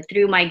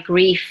 through my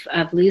grief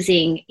of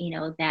losing,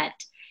 that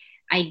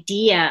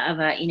idea of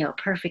a,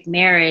 perfect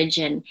marriage,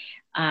 and,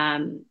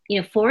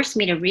 forced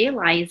me to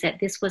realize that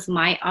this was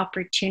my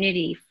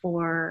opportunity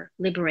for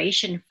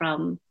liberation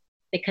from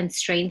the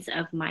constraints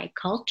of my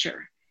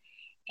culture.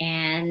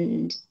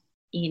 And,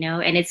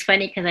 and it's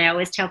funny because I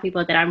always tell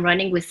people that I'm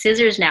running with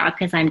scissors now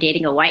because I'm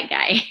dating a white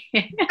guy.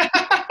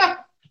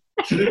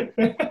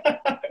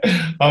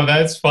 Oh,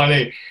 that's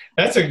funny.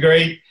 That's a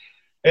great,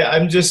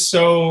 I'm just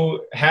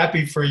so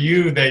happy for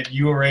you that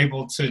you were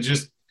able to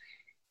just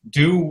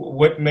do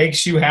what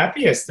makes you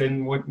happiest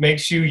and what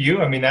makes you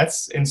you. I mean,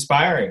 that's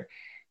inspiring.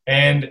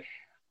 And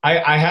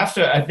I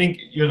think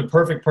you're the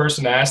perfect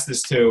person to ask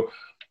this to.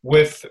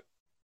 With,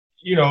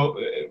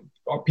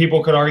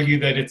 people could argue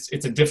that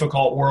it's a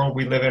difficult world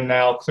we live in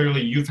now.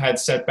 Clearly, you've had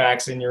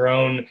setbacks in your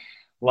own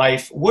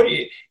life.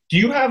 Do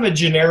you have a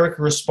generic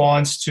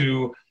response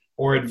to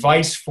or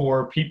advice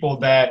for people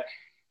that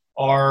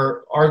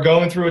are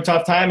going through a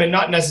tough time, and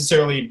not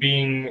necessarily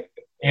being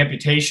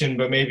amputation,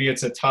 but maybe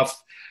it's a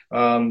tough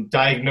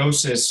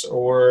diagnosis,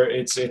 or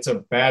it's a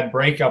bad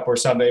breakup or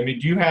something? I mean,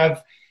 do you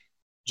have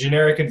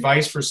generic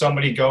advice for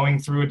somebody going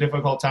through a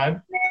difficult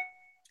time?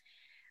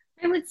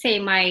 I would say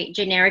my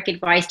generic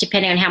advice,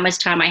 depending on how much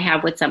time I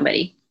have with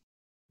somebody,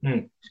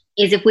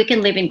 is if we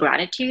can live in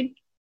gratitude,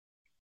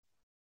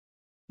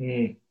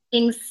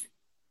 things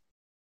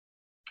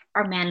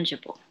are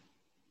manageable.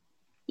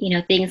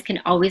 Things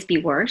can always be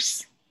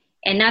worse.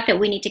 And not that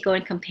we need to go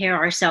and compare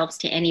ourselves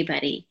to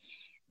anybody,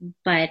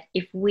 but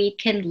if we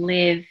can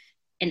live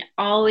and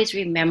always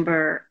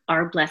remember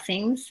our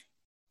blessings,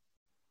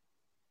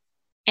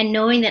 and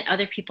knowing that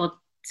other people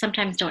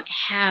sometimes don't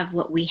have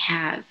what we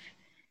have,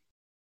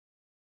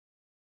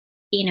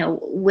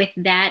 with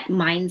that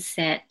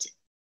mindset,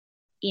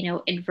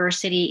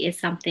 adversity is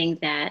something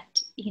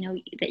that,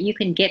 that you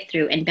can get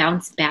through and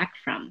bounce back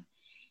from.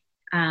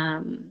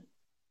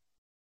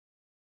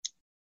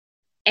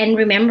 And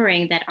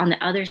remembering that on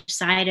the other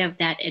side of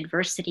that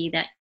adversity,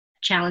 that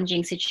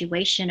challenging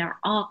situation, are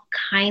all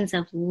kinds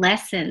of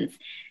lessons.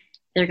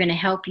 They're going to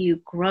help you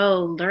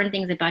grow, learn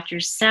things about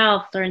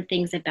yourself, learn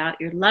things about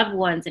your loved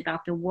ones,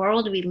 about the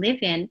world we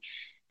live in,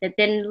 that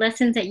then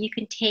lessons that you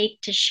can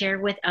take to share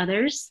with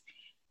others.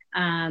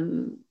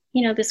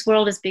 This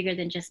world is bigger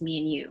than just me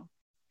and you.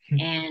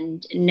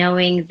 and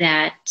knowing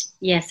that,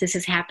 yes, this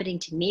is happening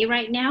to me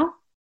right now,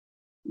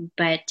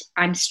 but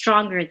I'm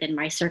stronger than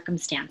my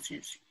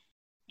circumstances.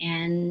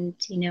 And,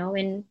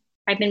 and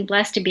I've been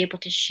blessed to be able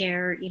to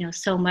share,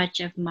 so much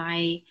of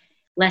my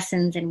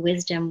lessons and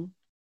wisdom,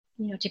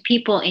 to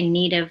people in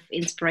need of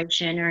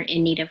inspiration or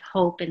in need of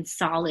hope and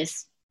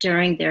solace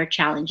during their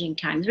challenging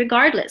times,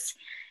 regardless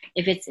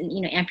if it's,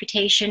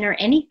 amputation or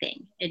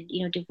anything,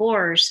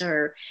 divorce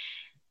or,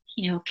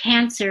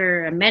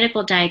 cancer, a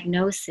medical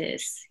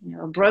diagnosis,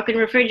 a broken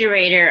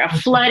refrigerator, a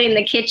flood in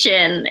the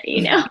kitchen,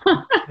 things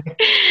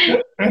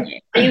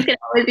can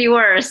always be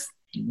worse.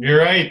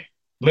 You're right.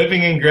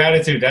 Living in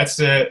gratitude.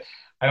 I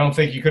don't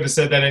think you could have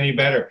said that any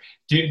better.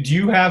 Do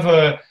you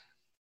have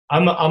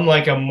I'm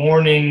like a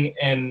morning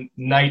and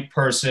night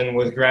person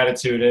with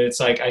gratitude. And it's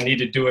like, I need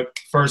to do it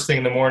first thing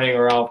in the morning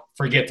or I'll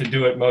forget to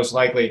do it most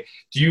likely.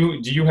 Do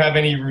you have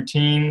any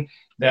routine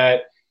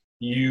that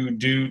you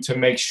do to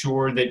make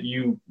sure that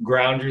you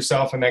ground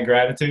yourself in that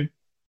gratitude?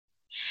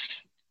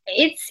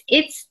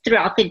 It's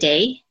throughout the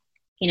day.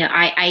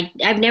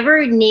 I've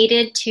never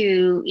needed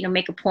to,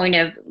 make a point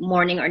of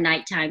morning or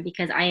nighttime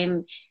because I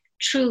am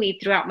truly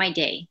throughout my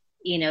day,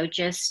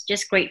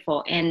 just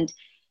grateful. And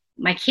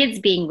my kids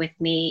being with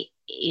me,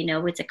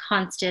 it's a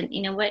constant,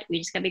 we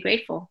just gotta be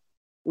grateful.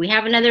 We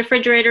have another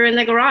refrigerator in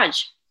the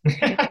garage.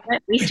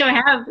 We still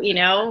have,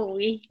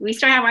 we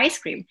still have ice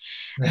cream.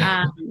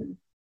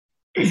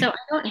 So I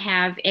don't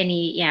have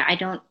any,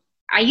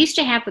 I used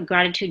to have a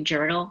gratitude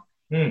journal,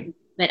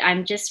 but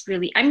I'm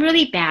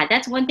really bad.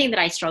 That's one thing that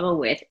I struggle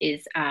with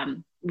is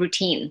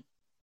routine.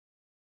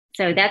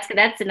 So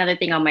that's another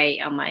thing on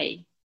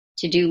my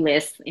to-do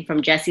list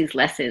from Jesse's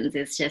lessons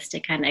is just to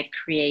kind of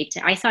create.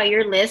 I saw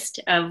your list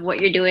of what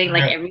you're doing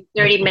like every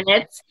 30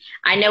 minutes.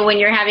 I know when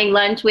you're having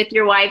lunch with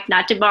your wife,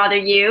 not to bother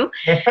you.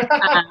 So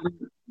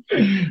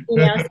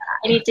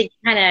I need to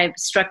kind of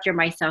structure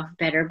myself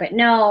better. But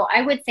no,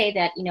 I would say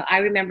that, I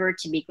remember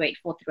to be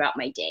grateful throughout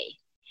my day.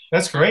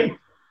 That's great.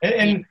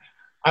 And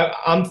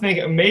I'm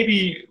thinking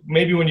maybe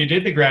when you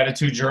did the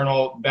gratitude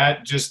journal,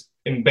 that just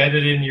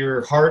embedded in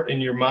your heart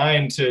and your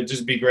mind to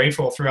just be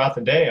grateful throughout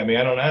the day. I mean,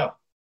 I don't know.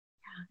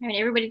 I mean,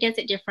 everybody does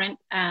it different.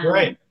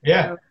 Right.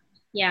 Yeah. So,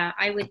 yeah,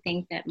 I would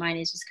think that mine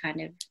is just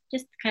kind of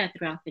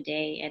throughout the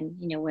day. And,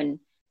 when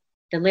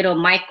the little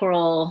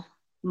micro,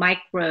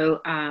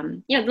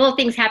 little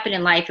things happen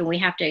in life and we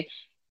have to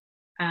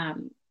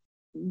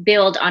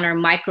build on our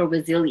micro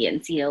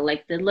resilience,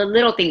 like the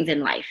little things in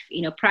life,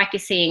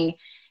 practicing,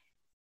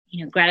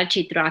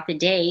 gratitude throughout the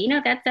day,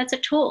 that's a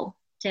tool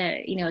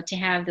to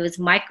have those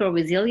micro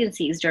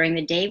resiliencies during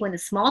the day when the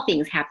small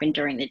things happen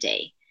during the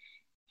day.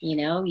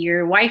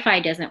 Your Wi-Fi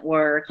doesn't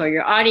work or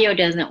your audio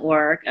doesn't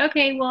work.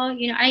 Okay, well,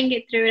 I can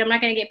get through it. I'm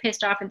not going to get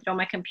pissed off and throw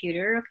my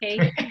computer.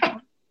 Okay.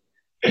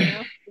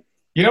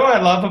 You know what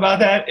I love about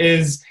that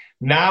is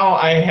now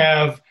I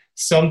have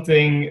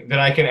something that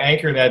I can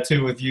anchor that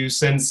to with you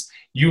since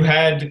we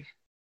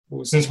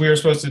were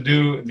supposed to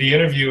do the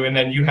interview and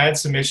then you had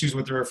some issues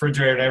with the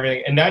refrigerator and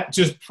everything. And that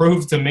just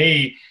proved to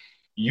me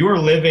you're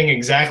living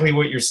exactly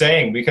what you're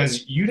saying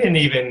because you didn't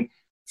even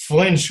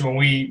flinch when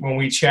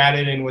we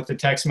chatted and with the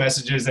text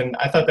messages. And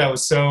I thought that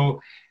was so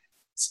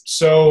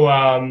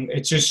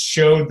it just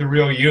showed the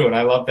real you. And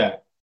I love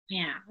that.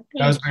 Yeah.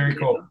 That was very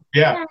cool.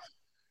 Yeah.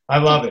 I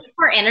love it.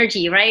 More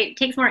energy, right? It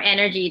takes more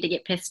energy to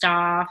get pissed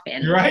off.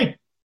 And you're right.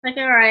 Like,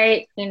 all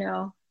right,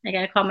 I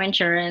got to call my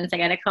insurance.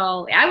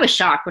 I was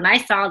shocked when I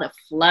saw the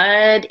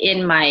flood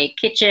in my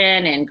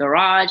kitchen and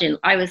garage. And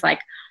I was like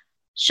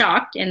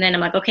shocked. And then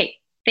I'm like, okay,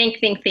 think.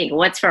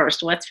 What's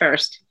first? You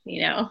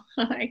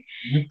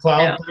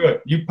plowed through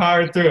it. You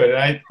powered through it. And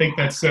I think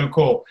that's so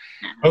cool.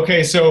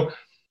 Okay, so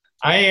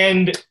I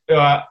end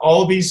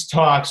all these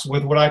talks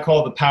with what I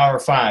call the Power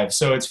Five.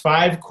 So it's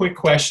 5 quick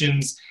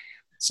questions.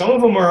 Some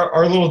of them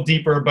are a little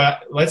deeper,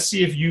 but let's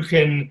see if you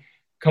can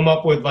come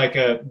up with like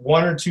a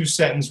 1 or 2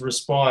 sentence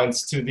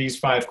response to these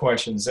 5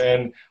 questions.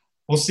 And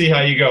we'll see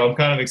how you go. I'm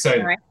kind of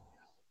excited. All right.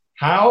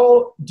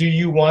 How do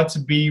you want to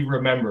be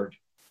remembered?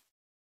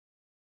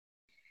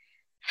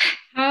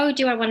 How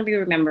do I want to be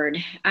remembered?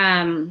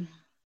 I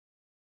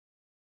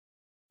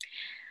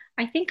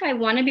think I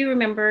want to be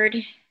remembered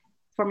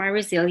for my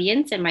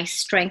resilience and my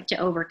strength to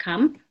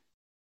overcome.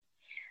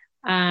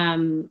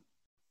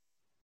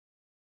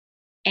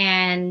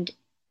 And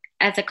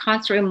as a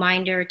constant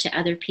reminder to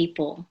other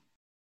people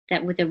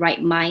that with the right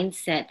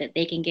mindset that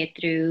they can get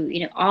through,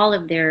 all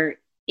of their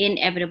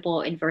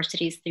inevitable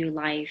adversities through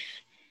life.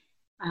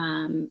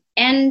 And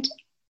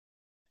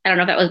I don't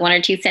know if that was 1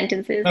 or 2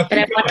 sentences, but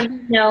I want to be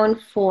known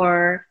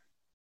for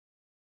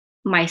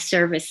my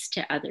service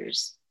to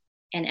others.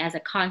 And as a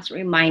constant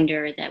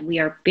reminder that we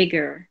are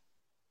bigger,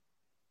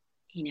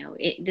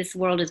 this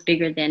world is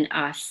bigger than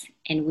us.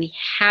 And we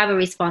have a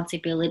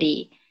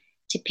responsibility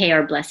to pay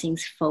our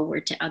blessings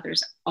forward to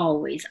others.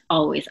 Always,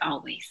 always,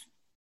 always,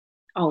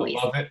 always.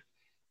 I love it.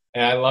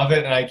 And I love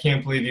it. And I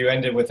can't believe you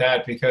ended with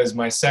that because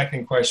my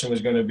second question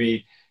was going to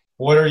be,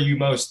 what are you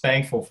most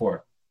thankful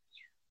for?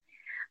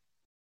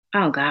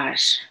 Oh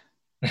gosh,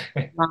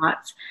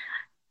 lots.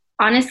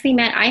 Honestly,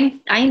 Matt,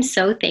 I'm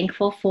so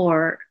thankful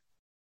for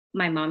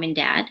my mom and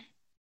dad.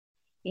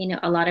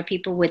 A lot of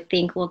people would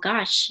think, well,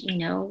 gosh,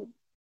 your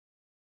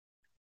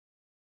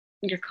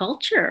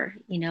culture,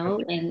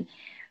 and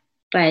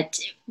but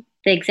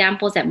the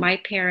examples that my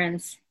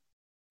parents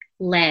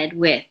led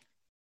with,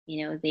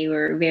 they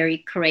were very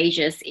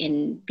courageous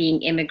in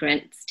being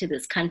immigrants to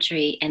this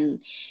country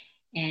and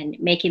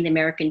making the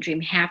American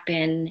dream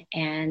happen.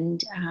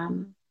 And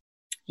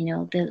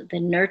the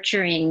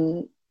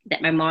nurturing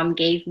that my mom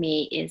gave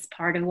me is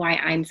part of why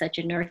I'm such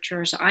a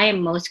nurturer. So I am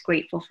most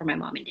grateful for my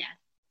mom and dad.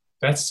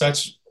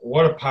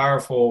 What a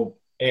powerful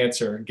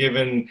answer,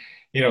 given,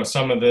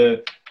 some of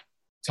the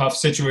tough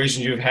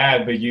situations you've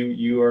had, but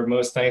you are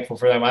most thankful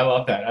for them. I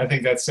love that. I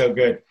think that's so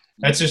good.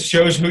 That just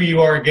shows who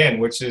you are again,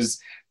 which is,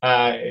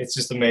 it's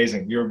just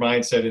amazing. Your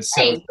mindset is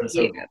so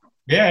good.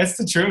 Yeah, it's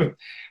the truth.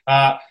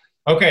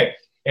 Okay.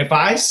 If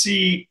I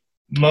see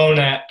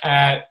Mona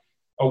at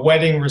a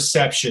wedding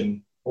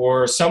reception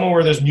or somewhere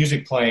where there's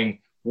music playing,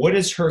 what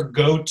is her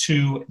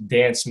go-to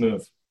dance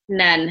move?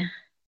 None.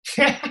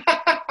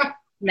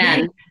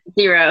 None.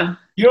 Zero.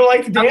 You don't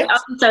like to dance?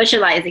 I'm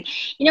socializing.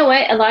 You know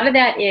what? A lot of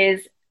that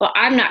is, well,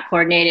 I'm not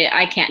coordinated.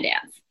 I can't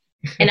dance.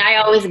 And I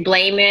always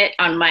blame it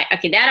on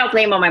that I'll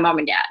blame on my mom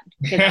and dad.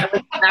 Because I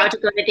wasn't allowed to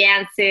go to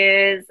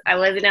dances. I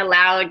wasn't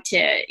allowed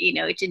to,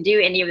 to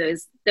do any of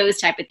those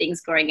type of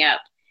things growing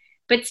up.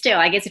 But still,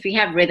 I guess if you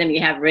have rhythm,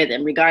 you have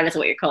rhythm, regardless of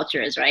what your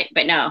culture is, right?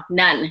 But no,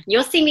 none.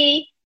 You'll see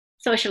me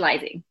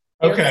socializing.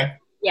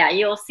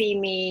 You'll see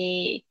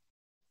me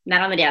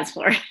not on the dance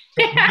floor.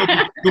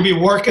 You'll be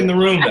working the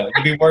room, though.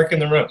 You'll be working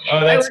the room.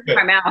 Oh, that's good.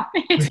 My mouth.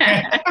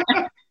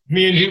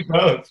 Me and you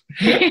both.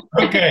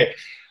 Okay.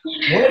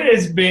 What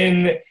has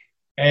been,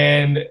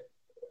 and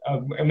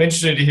I'm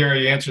interested to hear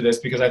you answer this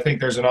because I think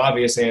there's an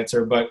obvious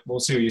answer, but we'll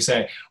see what you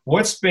say.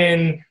 What's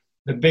been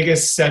the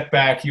biggest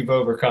setback you've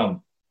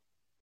overcome?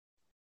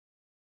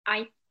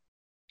 I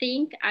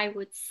think I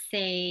would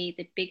say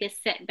the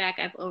biggest setback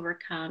I've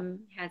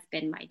overcome has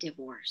been my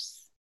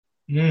divorce.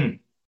 And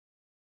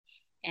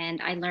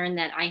I learned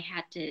that I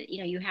had to,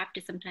 you have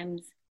to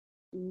sometimes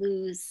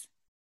lose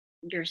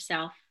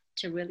yourself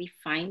to really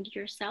find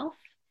yourself.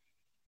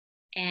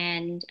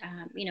 And,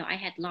 I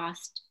had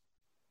lost,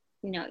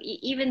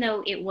 even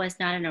though it was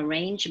not an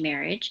arranged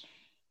marriage,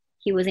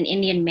 he was an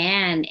Indian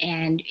man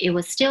and it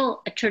was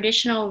still a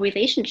traditional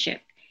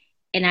relationship.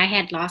 And I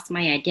had lost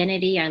my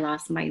identity. I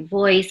lost my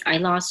voice. I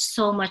lost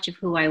so much of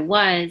who I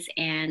was.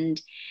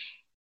 And,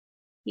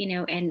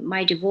 and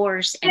my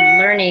divorce and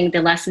learning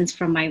the lessons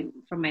from my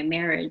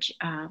marriage.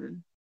 I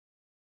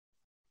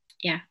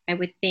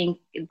would think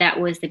that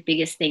was the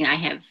biggest thing I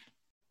have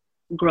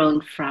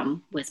grown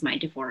from was my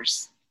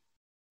divorce.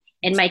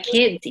 And my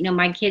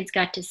kids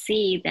got to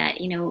see that,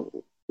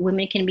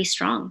 women can be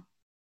strong.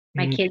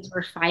 My kids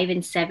were 5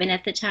 and 7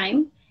 at the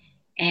time,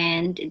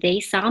 and they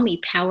saw me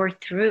power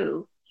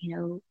through,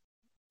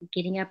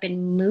 getting up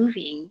and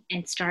moving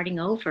and starting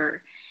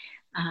over.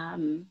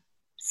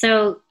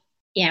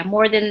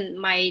 More than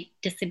my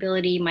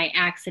disability, my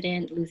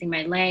accident, losing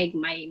my leg,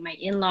 my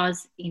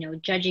in-laws,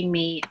 judging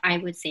me, I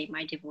would say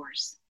my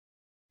divorce.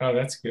 Oh,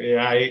 that's good.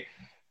 Yeah.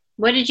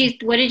 What did you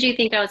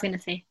think I was going to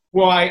say?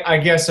 Well, I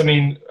guess,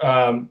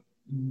 the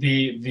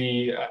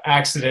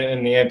accident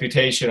and the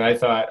amputation, I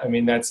thought,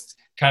 that's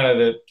kind of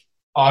the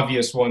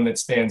obvious one that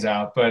stands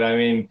out, but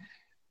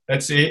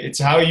it's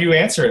how you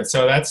answer it.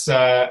 So that's,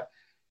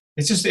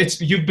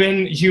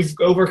 you've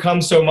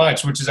overcome so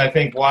much, which is, I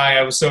think, why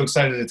I was so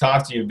excited to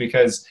talk to you,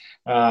 because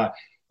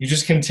you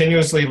just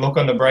continuously look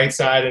on the bright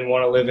side and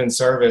want to live in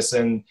service.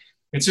 And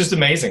it's just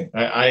amazing.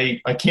 I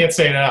can't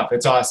say it enough.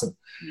 It's awesome.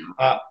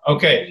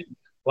 Okay.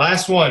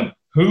 Last one.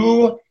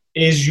 Who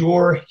is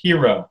your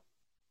hero?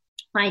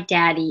 My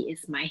daddy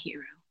is my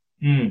hero.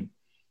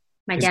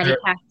 My daddy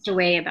passed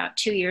away about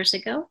 2 years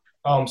ago.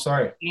 Oh, I'm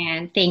sorry.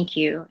 And thank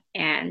you.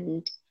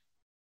 And,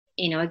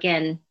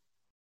 again,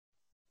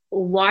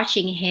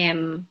 watching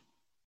him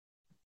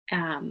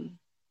in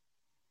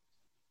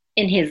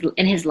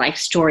his life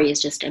story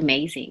is just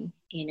amazing.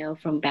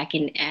 From back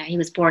in, he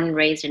was born and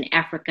raised in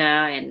Africa,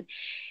 and,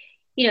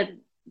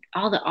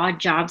 all the odd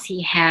jobs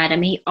he had.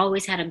 He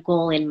always had a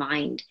goal in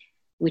mind,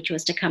 which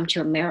was to come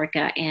to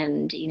America.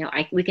 And,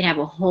 we could have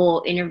a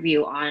whole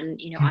interview on,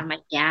 on my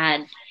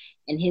dad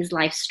and his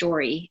life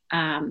story.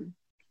 And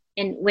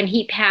when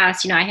he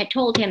passed, I had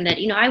told him that,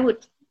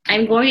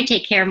 I'm going to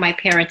take care of my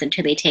parents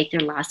until they take their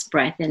last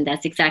breath. And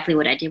that's exactly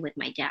what I did with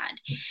my dad.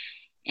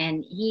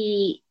 And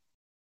he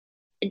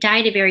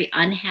died a very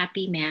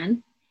unhappy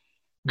man.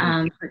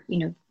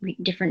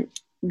 Different,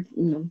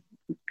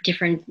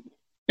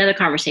 another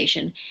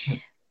conversation.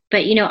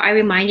 But, I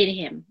reminded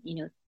him,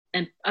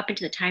 up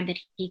until the time that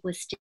he was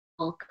still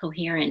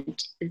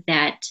coherent,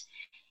 that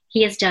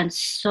he has done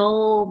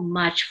so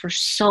much for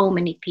so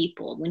many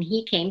people. When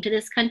he came to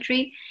this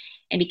country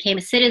and became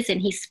a citizen,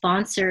 he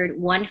sponsored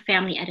one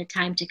family at a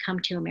time to come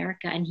to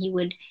America, and he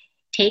would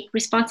take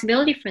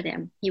responsibility for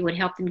them. He would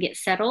help them get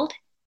settled,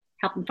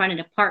 help him find an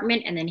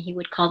apartment, and then he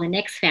would call the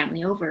next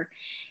family over.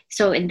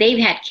 So, and they've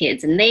had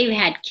kids,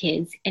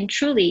 and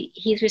truly,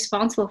 he's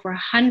responsible for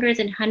hundreds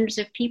and hundreds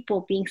of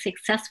people being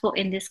successful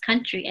in this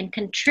country and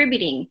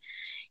contributing,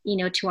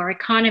 to our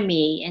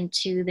economy and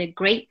to the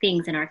great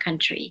things in our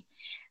country.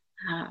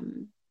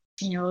 And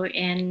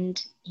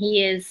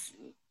he is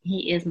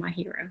my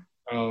hero.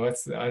 Oh,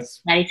 that's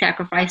that he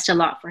sacrificed a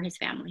lot for his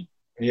family.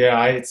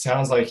 Yeah, it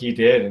sounds like he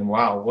did. And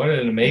wow, what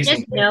an amazing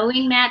Just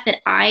knowing, Matt,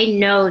 that I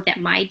know that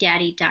my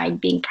daddy died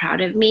being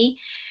proud of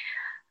me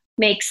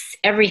makes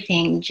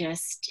everything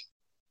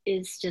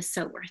is just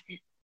so worth it.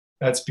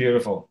 That's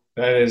beautiful.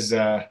 That is,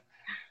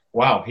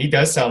 wow, he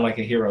does sound like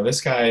a hero.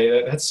 This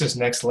guy, that's just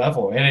next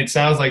level. And it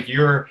sounds like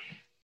you're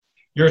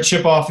a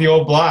chip off the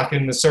old block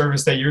in the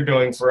service that you're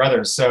doing for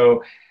others.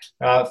 So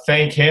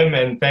thank him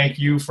and thank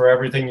you for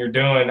everything you're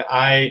doing.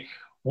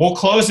 We'll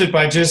close it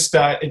by just,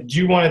 do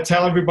you want to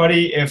tell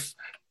everybody if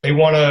they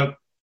want to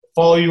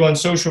follow you on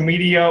social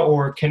media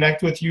or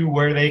connect with you,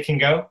 where they can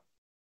go?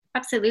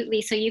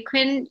 Absolutely. So you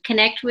can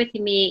connect with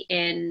me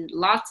in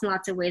lots and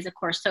lots of ways. Of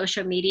course,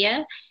 social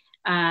media,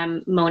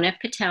 Mona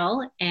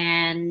Patel,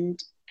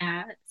 and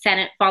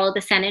follow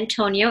the San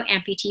Antonio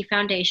Amputee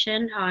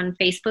Foundation on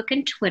Facebook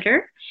and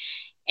Twitter.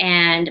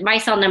 And my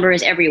cell number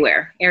is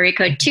everywhere. Area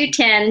code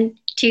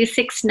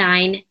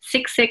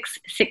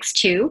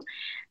 210-269-6662.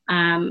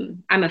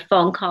 I'm a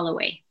phone call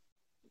away.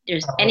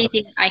 There's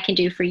anything I can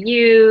do for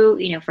you,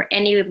 for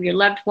any of your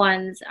loved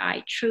ones.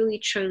 I truly,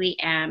 truly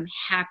am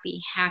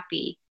happy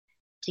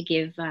to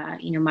give,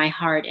 my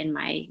heart and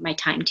my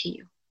time to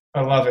you.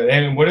 I love it.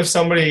 And what if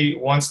somebody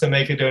wants to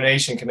make a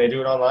donation? Can they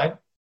do it online?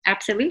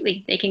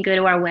 Absolutely. They can go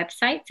to our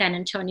website, San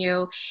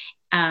Antonio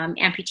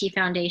Amputee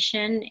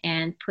Foundation,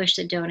 and push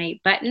the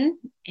donate button.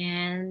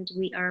 And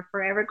we are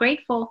forever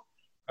grateful.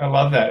 I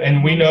love that.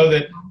 And we know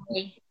that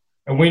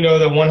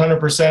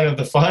 100% of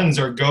the funds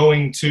are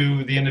going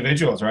to the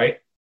individuals, right?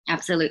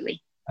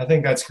 Absolutely. I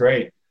think that's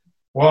great.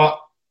 Well,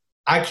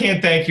 I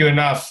can't thank you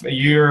enough.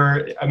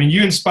 You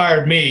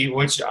inspired me,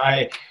 which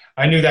I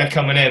knew that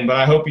coming in, but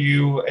I hope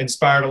you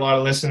inspired a lot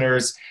of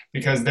listeners,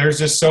 because there's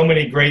just so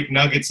many great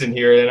nuggets in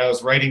here, and I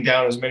was writing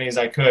down as many as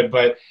I could.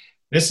 But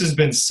this has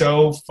been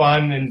so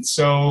fun, and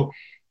so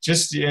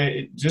just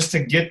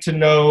to get to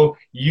know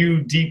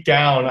you deep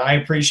down. I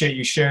appreciate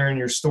you sharing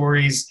your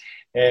stories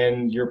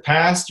and your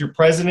past, your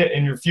present,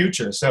 and your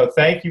future. So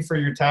thank you for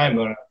your time,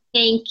 Mona.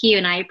 Thank you,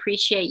 and I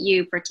appreciate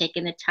you for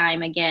taking the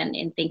time again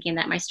and thinking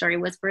that my story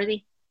was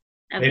worthy.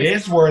 It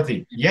is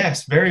worthy.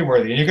 Yes, very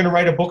worthy. And you're going to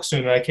write a book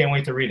soon, and I can't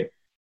wait to read it.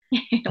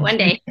 One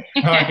day.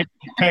 All right.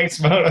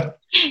 Thanks, Mona.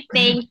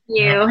 Thank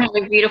you. Have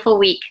a beautiful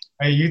week.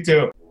 Hey, you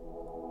too.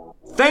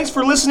 Thanks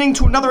for listening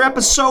to another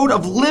episode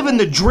of Living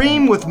the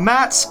Dream with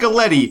Matt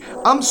Scaletti.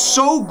 I'm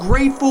so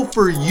grateful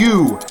for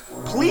you.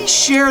 Please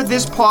share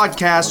this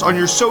podcast on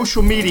your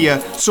social media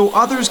so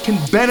others can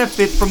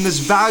benefit from this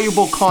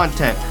valuable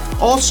content.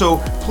 Also,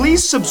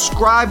 please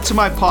subscribe to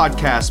my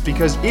podcast,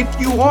 because if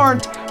you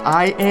aren't,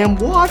 I am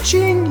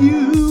watching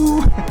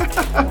you.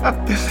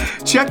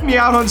 Check me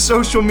out on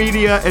social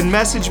media and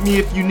message me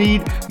if you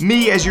need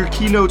me as your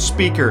keynote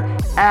speaker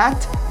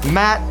at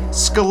Matt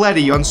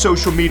Scaletti on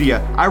social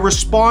media. I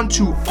respond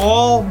to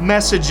all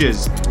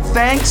messages.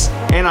 Thanks,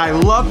 and I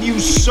love you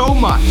so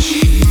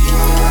much.